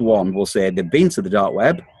least one will say they've been to the dark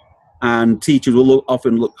web, and teachers will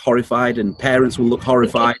often look horrified, and parents will look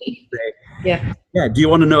horrified. Yeah. Yeah. Do you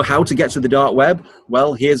want to know how to get to the dark web?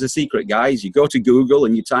 Well, here's a secret, guys. You go to Google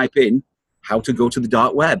and you type in how to go to the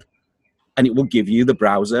dark web, and it will give you the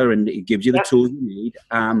browser and it gives you the tools you need.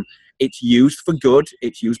 It's used for good.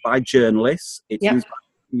 It's used by journalists. It's used by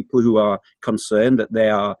people who are concerned that they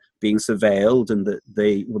are being surveilled and that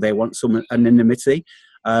they want some anonymity.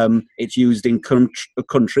 It's used in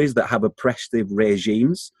countries that have oppressive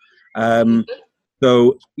regimes.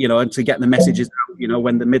 So, and to get the messages out,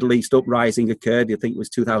 when the Middle East uprising occurred, I think it was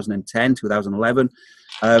 2010, 2011,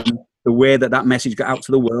 the way that message got out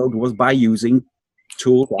to the world was by using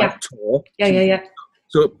tools like Tor.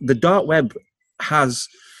 So the dark web has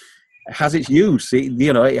its use.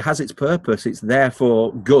 It has its purpose. It's there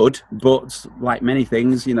for good, but like many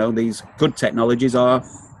things, these good technologies are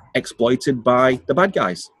exploited by the bad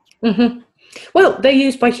guys. Mm-hmm. Well, they're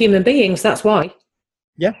used by human beings. That's why.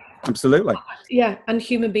 Yeah, absolutely. Yeah, and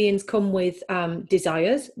human beings come with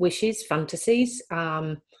desires, wishes, fantasies.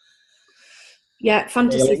 Fantasies.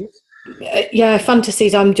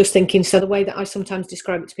 Fantasies. I'm just thinking. So the way that I sometimes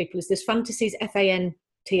describe it to people is there's fantasies, FANT,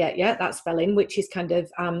 that spelling, which is kind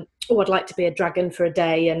of I'd like to be a dragon for a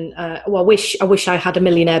day, and I wish I had a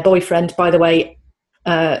millionaire boyfriend. By the way,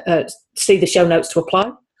 see the show notes to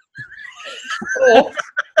apply. Or,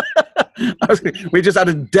 we just had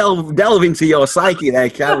to delve into your psyche there,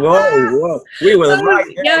 Kat. Whoa. We were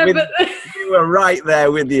right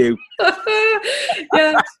there with you.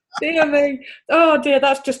 Yeah, dear me. Oh dear,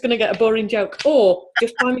 that's just going to get a boring joke. Or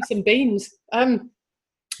just buy me some beans.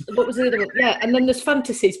 What was the other one? Yeah, and then there's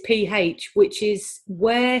fantasies, PH, which is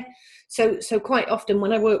where. So quite often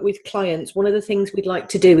when I work with clients, one of the things we'd like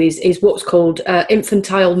to do is what's called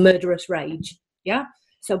infantile murderous rage. Yeah.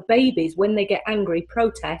 So babies, when they get angry,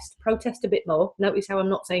 protest a bit more. Notice how I'm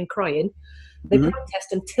not saying crying. They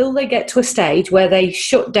protest until they get to a stage where they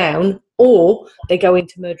shut down or they go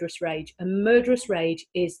into murderous rage. And murderous rage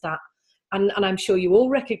is that, and I'm sure you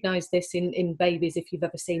all recognise this in babies if you've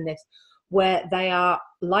ever seen this, where they are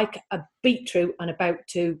like a beetroot and about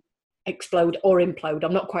to explode or implode.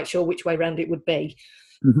 I'm not quite sure which way round it would be.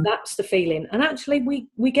 Mm-hmm. That's the feeling. And actually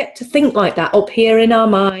we get to think like that up here in our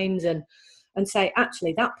minds and say,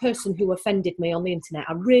 actually, that person who offended me on the internet,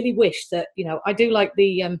 I really wish that, I do like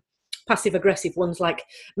the passive aggressive ones, like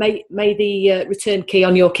may the return key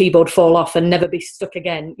on your keyboard fall off and never be stuck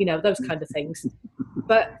again, those kind of things.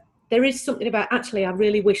 But there is something about, actually, I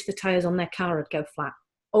really wish the tyres on their car would go flat,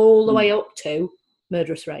 all the way up to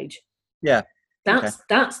murderous rage. Yeah.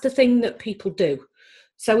 That's the thing that people do.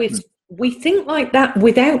 So if we think like that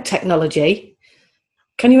without technology,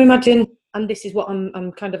 can you imagine? And this is what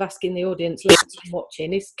I'm kind of asking the audience listening and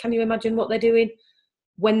watching is, can you imagine what they're doing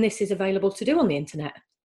when this is available to do on the internet?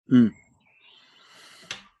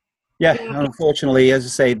 Yeah, unfortunately, as I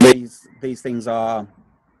say, these things are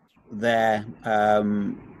there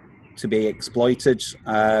to be exploited.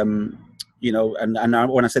 And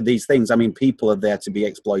when I said these things, I mean people are there to be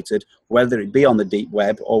exploited, whether it be on the deep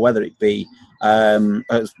web or whether it be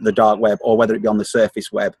the dark web or whether it be on the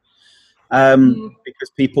surface web. Because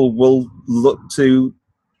people will look to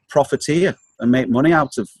profiteer and make money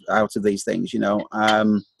out of these things,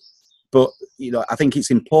 but I think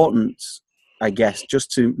it's important, I guess,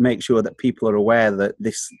 just to make sure that people are aware that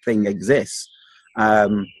this thing exists.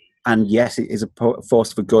 And yes, it is a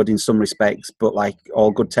force for good in some respects, but like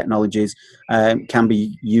all good technologies, can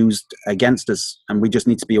be used against us, and we just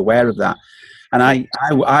need to be aware of that. And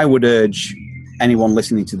I would urge anyone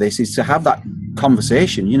listening to this is to have that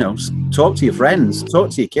conversation, talk to your friends, talk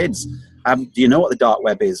to your kids. Do you know what the dark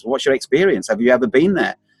web is? What's your experience? Have you ever been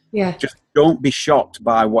there? Yeah. Just don't be shocked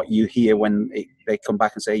by what you hear when they come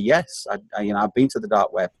back and say, yes, I've been to the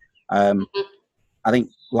dark web. I think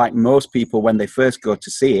like most people, when they first go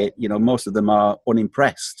to see it, most of them are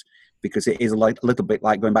unimpressed because it is a little bit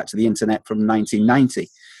like going back to the internet from 1990.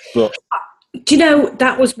 But do you know,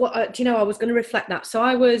 that was what, I was going to reflect that. So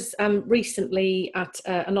I was recently at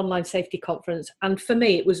an online safety conference, and for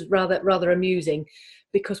me, it was rather amusing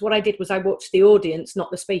because what I did was I watched the audience,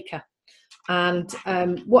 not the speaker. And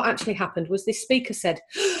what actually happened was this speaker said,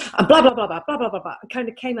 blah, blah, blah, blah, blah, blah, blah, blah, and kind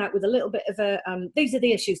of came out with a little bit of a, these are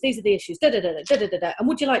the issues, da, da, da, da, da, da, da, and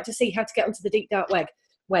would you like to see how to get onto the deep dark web?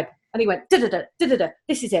 And he went, da, da, da, da, da, da,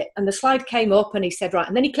 this is it. And the slide came up and he said, right,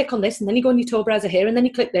 and then you click on this, and then you go on your Tor browser here, and then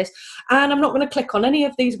you click this, and I'm not going to click on any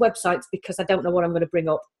of these websites because I don't know what I'm going to bring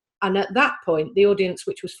up. And at that point, the audience,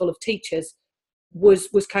 which was full of teachers, was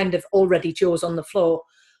kind of already jaws on the floor.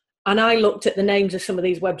 And I looked at the names of some of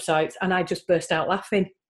these websites and I just burst out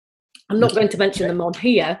laughing. I'm not going to mention them on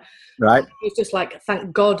here. Right. It's just like,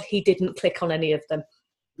 thank God he didn't click on any of them.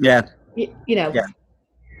 Yeah. You know,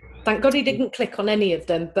 thank God he didn't click on any of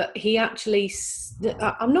them, but he actually,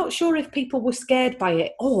 I'm not sure if people were scared by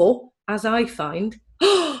it, or, as I find,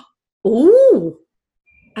 oh,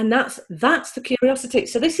 and that's the curiosity.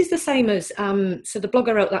 So this is the same as, so the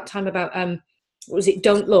blogger wrote that time about, what was it,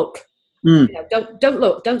 don't look. You know, don't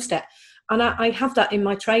look, don't stare. And I have that in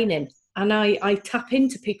my training, and I tap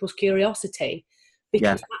into people's curiosity,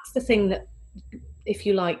 because that's the thing that, if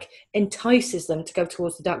you like, entices them to go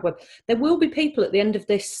towards the dark web. There will be people at the end of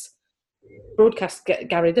this broadcast,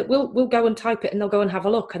 Gary, that will go and type it, and they'll go and have a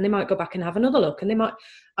look, and they might go back and have another look, and they might.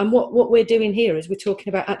 And what we're doing here is we're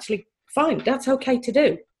talking about, actually, fine, that's okay to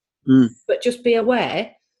do, but just be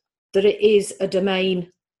aware that it is a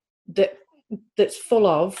domain that's full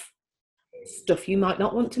of stuff you might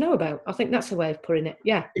not want to know about. I think that's a way of putting it.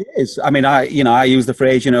 Yeah, it is. I mean, I use the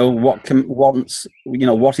phrase,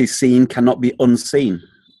 what is seen cannot be unseen.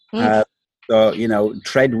 So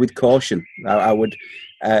tread with caution. I would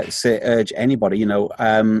urge anybody,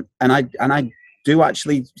 and I do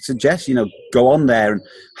actually suggest, go on there and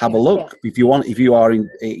have a look. If you are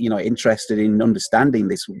interested in understanding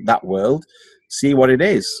that world, see what it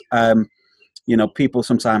is. People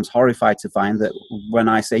sometimes horrified to find that when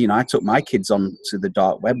I say, I took my kids on to the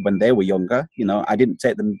dark web when they were younger. I didn't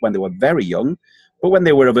take them when they were very young, but when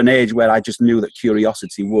they were of an age where I just knew that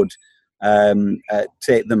curiosity would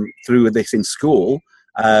take them through this in school,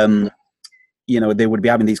 they would be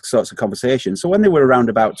having these sorts of conversations. So when they were around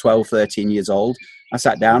about 12, 13 years old, I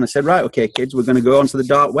sat down and said, right, okay, kids, we're going to go onto the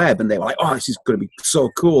dark web. And they were like, oh, this is going to be so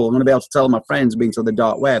cool. I'm going to be able to tell my friends being to the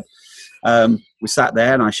dark web. We sat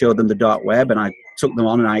there and I showed them the dark web, and I took them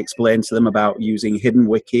on and I explained to them about using hidden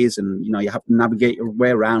wikis, and you have to navigate your way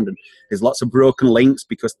around, and there's lots of broken links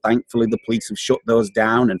because thankfully the police have shut those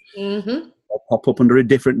down, and they'll pop up under a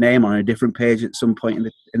different name on a different page at some point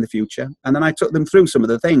in the future. And then I took them through some of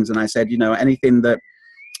the things, and I said, anything that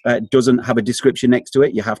doesn't have a description next to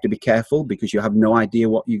it, you have to be careful because you have no idea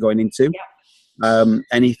what you're going into.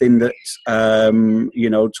 Anything that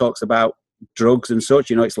talks about drugs and such,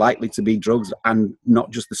 it's likely to be drugs, and not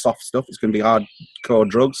just the soft stuff. It's going to be hardcore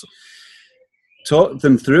drugs. Talk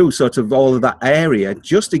them through sort of all of that area,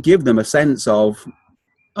 just to give them a sense of,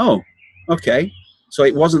 oh, okay, so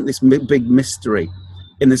it wasn't this big mystery.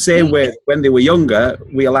 In the same way, when they were younger,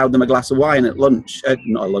 we allowed them a glass of wine at lunch,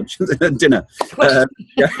 not at lunch, at dinner.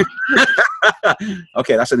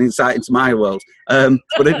 Okay, that's an insight into my world.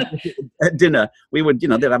 But at dinner, we would,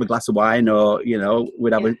 they'd have a glass of wine, or,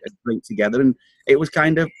 we'd have a drink together. And it was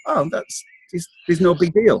kind of, there's no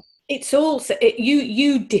big deal. It's also,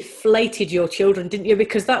 you deflated your children, didn't you?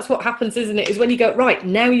 Because that's what happens, isn't it? Is when you go, right,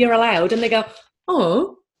 now you're allowed, and they go,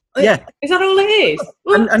 oh, yeah, is that all it is?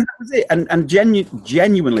 And that was it. And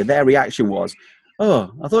genuinely, their reaction was,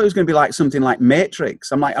 oh, I thought it was going to be like something like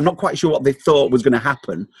Matrix. I'm not quite sure what they thought was going to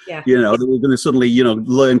happen. Yeah. They were going to suddenly,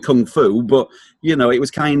 learn kung fu. But, it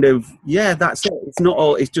was kind of, that's it. It's not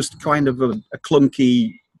all, it's just kind of a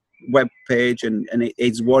clunky web page, and it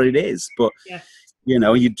is what it is. But,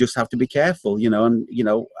 you just have to be careful, and,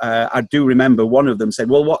 I do remember one of them said,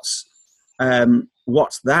 well, what's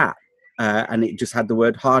that? And it just had the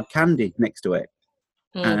word hard candy next to it.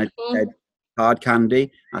 And I said, hard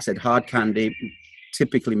candy. I said, hard candy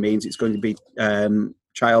typically means it's going to be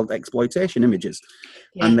child exploitation images.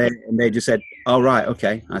 And they just said, oh, right,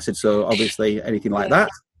 okay. I said, so obviously anything like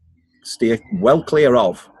that, steer well clear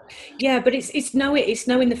of. Yeah, but it's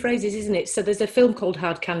knowing the phrases, isn't it? So there's a film called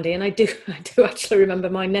Hard Candy, and I do actually remember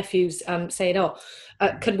my nephews saying, oh,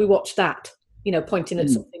 can we watch that? Pointing at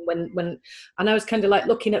something when, and I was kind of like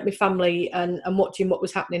looking at my family and watching what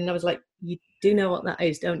was happening, and I was like, you do know what that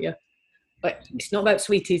is, don't you? Like, it's not about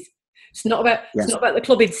sweeties. It's not about the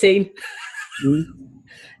clubbing scene.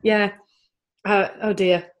 Yeah. Oh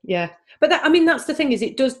dear. Yeah. But that's the thing, is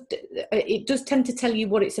it does tend to tell you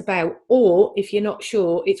what it's about, or if you're not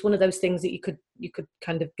sure, it's one of those things that you could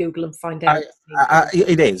kind of Google and find out.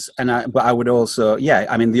 It is, but I would also,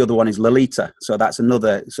 the other one is Lolita, so that's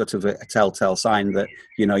another sort of a telltale sign that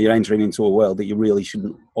you're entering into a world that you really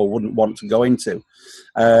shouldn't or wouldn't want to go into.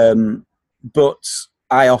 But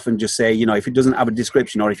I often just say, if it doesn't have a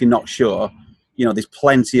description, or if you're not sure, there's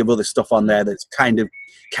plenty of other stuff on there that's kind of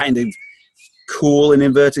cool in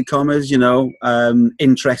inverted commas,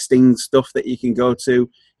 interesting stuff that you can go to,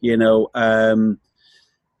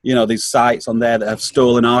 there's sites on there that have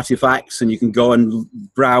stolen artifacts, and you can go and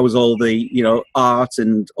browse all the, art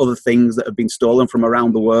and other things that have been stolen from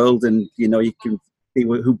around the world, and, you can see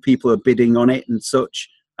who people are bidding on it and such.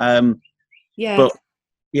 But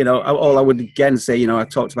you know, all I would again say, you know, I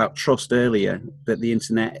talked about trust earlier, that the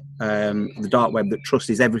internet, the dark web, that trust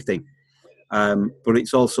is everything, but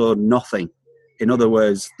it's also nothing. In other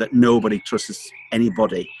words, that nobody trusts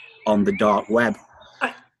anybody on the dark web.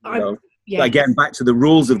 I, You know? yeah. Again, back to the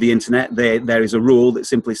rules of the internet, there is a rule that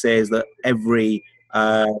simply says that every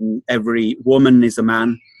woman is a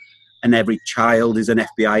man and every child is an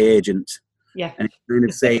FBI agent. Yeah. And it's kind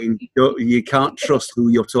of saying you can't trust who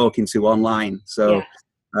you're talking to online. So,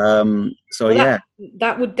 yeah. Yeah.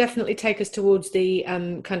 That would definitely take us towards the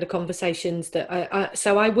kind of conversations that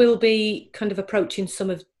so I will be kind of approaching some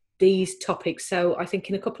of these topics. So I think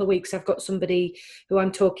in a couple of weeks I've got somebody who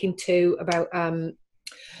I'm talking to about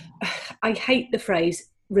I hate the phrase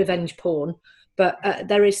revenge porn, but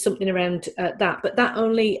there is something around that, but that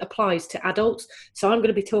only applies to adults. So I'm going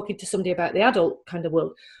to be talking to somebody about the adult kind of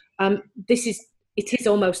world. It is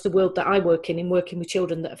almost the world that I work in working with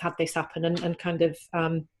children that have had this happen, and kind of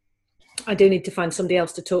I do need to find somebody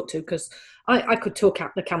else to talk to, because I could talk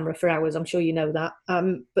at the camera for hours. I'm sure you know that.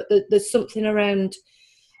 But there's something around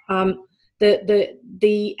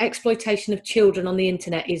the exploitation of children on the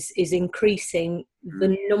internet is increasing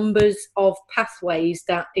the numbers of pathways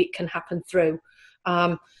that it can happen through.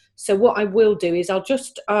 So what I will do is I'll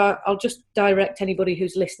just direct anybody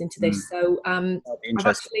who's listening to this. So I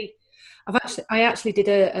actually did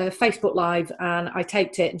a Facebook Live, and I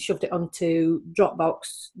taped it and shoved it onto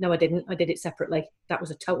Dropbox. No, I didn't. I did it separately. That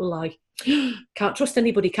was a total lie. Can't trust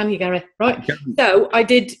anybody, can you, Gary? Right. So I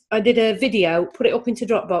did a video, put it up into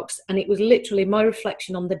Dropbox, and it was literally my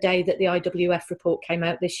reflection on the day that the IWF report came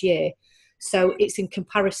out this year. So it's in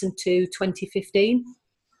comparison to 2015.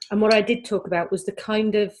 And what I did talk about was the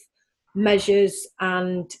kind of measures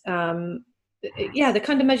and the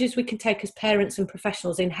kind of measures we can take as parents and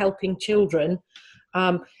professionals in helping children,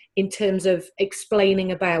 in terms of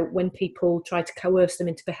explaining about when people try to coerce them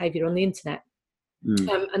into behaviour on the internet.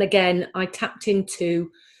 And again, I tapped into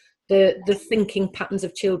the thinking patterns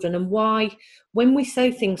of children, and why, when we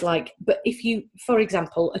say things like, but if you, for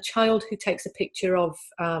example, a child who takes a picture of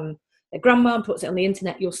their grandma and puts it on the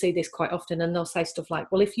internet, you'll see this quite often, and they'll say stuff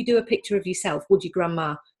like, well, if you do a picture of yourself, would your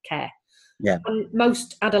grandma care? Yeah. And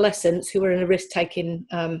most adolescents who are in a risk-taking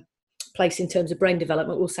place in terms of brain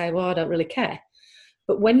development will say, well, I don't really care.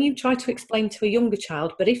 But when you try to explain to a younger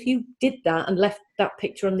child, but if you did that and left that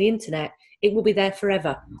picture on the internet, it will be there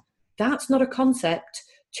forever. That's not a concept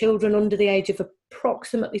children under the age of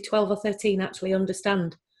approximately 12 or 13 actually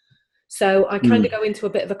understand. So I kind of go into a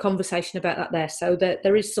bit of a conversation about that there. So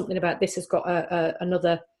there is something about this has got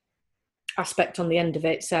another aspect on the end of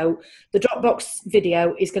it. So the Dropbox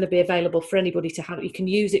video is going to be available for anybody to have. You can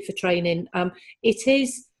use it for training. It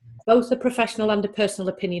is both a professional and a personal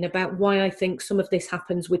opinion about why I think some of this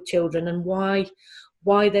happens with children, and why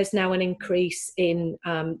there's now an increase in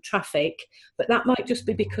traffic. But that might just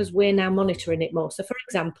be because we're now monitoring it more. So for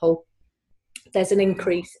example, there's an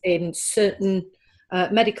increase in certain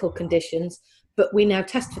medical conditions, but we now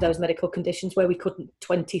test for those medical conditions where we couldn't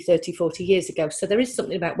 20, 30, 40 years ago. So there is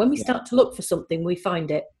something about when we start to look for something, we find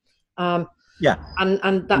it. And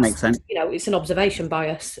that makes sense. You know, it's an observation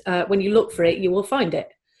bias. When you look for it, you will find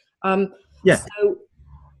it. So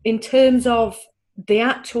in terms of the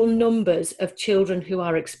actual numbers of children who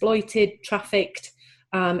are exploited, trafficked,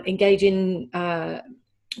 engage in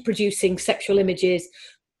producing sexual images,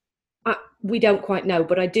 we don't quite know,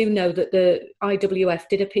 but I do know that the IWF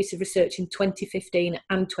did a piece of research in 2015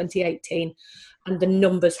 and 2018, and the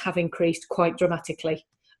numbers have increased quite dramatically.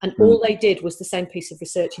 And all they did was the same piece of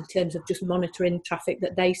research in terms of just monitoring traffic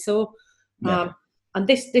that they saw. And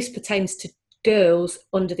this pertains to girls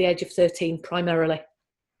under the age of 13 primarily.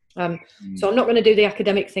 So I'm not going to do the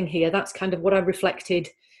academic thing here. That's kind of what I reflected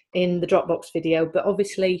in the Dropbox video. But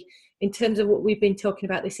obviously, in terms of what we've been talking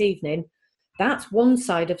about this evening, that's one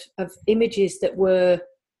side of images that were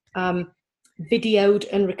videoed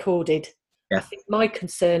and recorded. I think my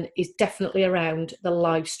concern is definitely around the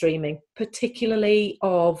live streaming, particularly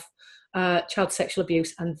of child sexual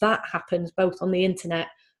abuse. And that happens both on the internet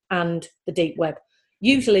and the deep web.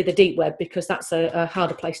 Usually the deep web, because that's a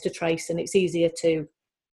harder place to trace, and it's easier to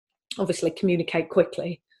obviously communicate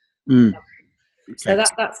quickly. So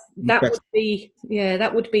that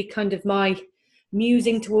would be kind of my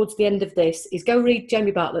musing towards the end of this, is go read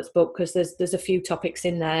Jamie Bartlett's book, because there's a few topics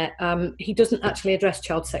in there. He doesn't actually address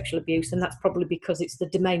child sexual abuse, and that's probably because it's the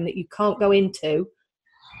domain that you can't go into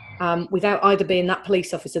without either being that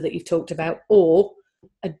police officer that you've talked about or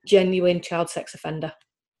a genuine child sex offender.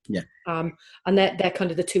 And they're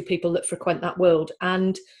kind of the two people that frequent that world.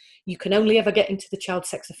 And you can only ever get into the child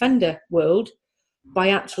sex offender world by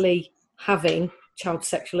actually having child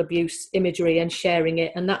sexual abuse imagery and sharing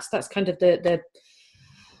it. And that's kind of the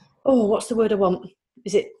what's the word I want?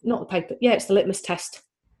 Is it not the paper? Yeah, it's the litmus test.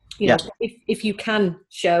 You know, if you can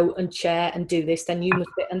show and share and do this, then you must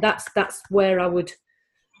be. And that's where I would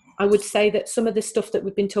say that some of the stuff that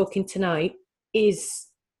we've been talking tonight is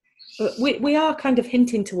we are kind of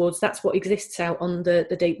hinting towards that's what exists out on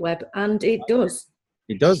the deep web, and it does.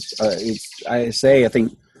 It does. I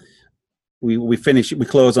think we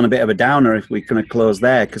close on a bit of a downer if we're going to close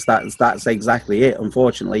there, because that's exactly it.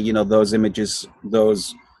 Unfortunately, you know, those images,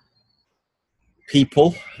 those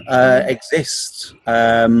people exist.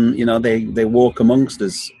 You know, they walk amongst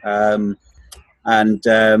us. And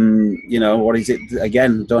you know, what is it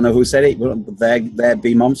again? Don't know who said it, but they're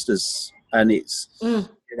be monsters, and it's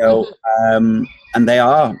you know, and they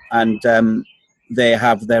are, and they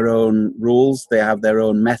have their own rules, they have their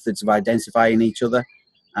own methods of identifying each other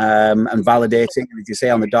and validating. And as you say,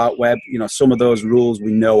 on the dark web, you know, some of those rules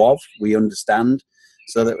we know of, we understand,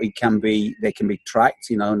 so that they can be tracked.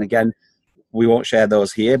 You know, and again, we won't share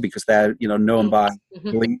those here because they're, you know, known by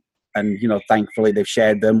police, and you know, thankfully they've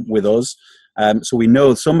shared them with us. So we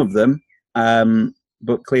know some of them,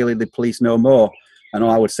 but clearly the police know more. And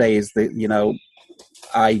all I would say is that, you know,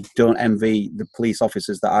 I don't envy the police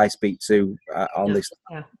officers that I speak to on this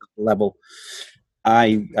level.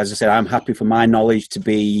 As I said, I'm happy for my knowledge to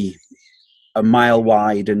be a mile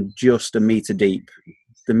wide and just a meter deep.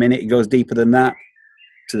 The minute it goes deeper than that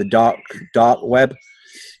to the dark web,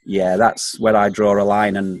 yeah, that's where I draw a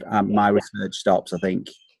line, and my research stops, I think.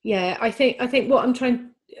 Yeah, I think what I'm trying.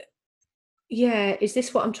 Yeah, is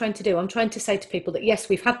this what I'm trying to do? I'm trying to say to people that yes,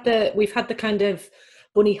 we've had the kind of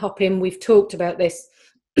bunny hopping. We've talked about this,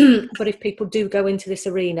 but if people do go into this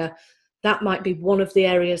arena, that might be one of the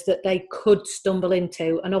areas that they could stumble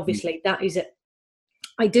into. And obviously, that is it.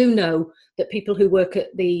 I do know that people who work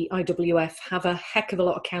at the IWF have a heck of a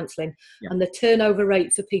lot of counselling, and the turnover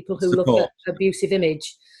rate for people who look at abusive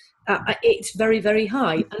image, it's very, very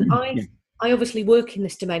high. And I obviously work in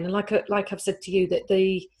this domain, and like I've said to you, that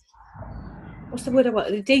what's the word I want?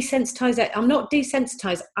 Desensitise. I'm not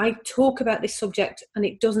desensitized. I talk about this subject, and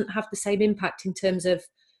it doesn't have the same impact in terms of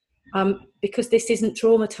because this isn't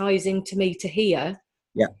traumatizing to me to hear.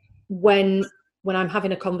 Yeah. When I'm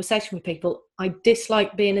having a conversation with people, I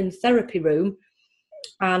dislike being in the therapy room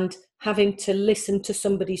and having to listen to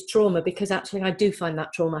somebody's trauma, because actually I do find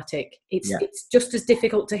that traumatic. It's just as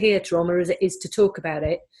difficult to hear trauma as it is to talk about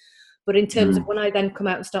it. But in terms of when I then come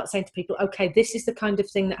out and start saying to people, okay, this is the kind of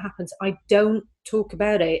thing that happens, I don't talk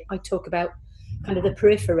about it. I talk about kind of the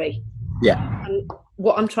periphery. Yeah. And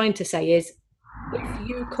what I'm trying to say is, if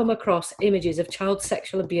you come across images of child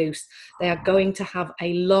sexual abuse, they are going to have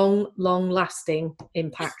a long lasting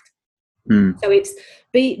impact. So it's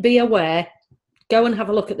be aware, go and have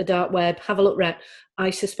a look at the dark web, have a look around. I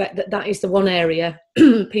suspect that is the one area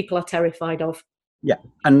people are terrified of. Yeah.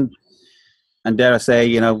 And dare I say,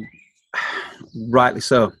 you know, rightly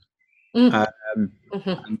so. I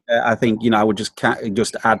think, you know, I would just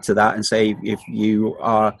add to that and say, if you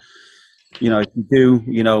are, you know, if you do,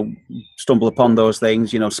 you know, stumble upon those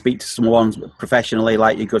things, you know, speak to someone professionally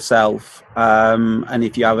like your good self. And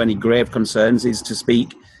if you have any grave concerns, is to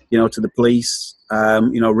speak, you know, to the police,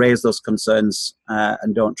 you know, raise those concerns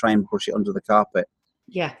and don't try and push it under the carpet.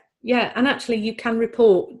 Yeah, and actually you can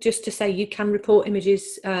report, just to say, you can report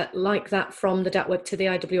images like that from the dark web to the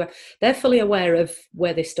IWF. They're fully aware of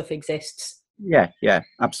where this stuff exists. Yeah,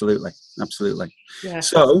 absolutely. Yeah.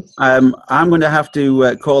 So I'm going to have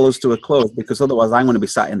to call us to a close, because otherwise I'm going to be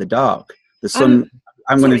sat in the dark. The sun.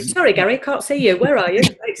 Sorry, Gary, I can't see you. Where are you?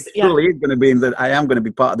 Yeah. Really is going to be I am going to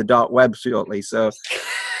be part of the dark web shortly. So.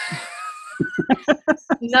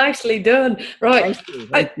 Nicely done. Right.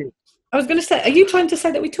 Thank you. I was going to say, are you trying to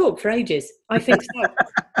say that we talked for ages? I think so.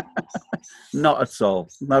 Not at all.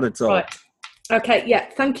 Right. Okay, yeah,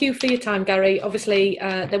 thank you for your time, Gary. Obviously,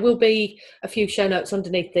 there will be a few show notes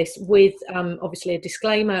underneath this with obviously a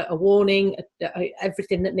disclaimer, a warning,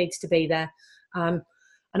 everything that needs to be there. And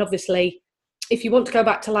obviously, if you want to go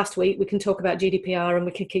back to last week, we can talk about GDPR, and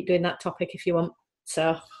we can keep doing that topic if you want.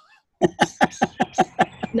 So...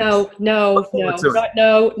 No,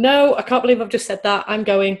 I can't believe I've just said that. I'm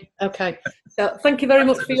going. Okay. So thank you very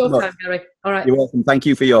much for your time, Gary. All right. You're welcome. Thank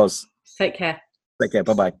you for yours. Take care. Take care.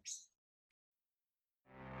 Bye-bye.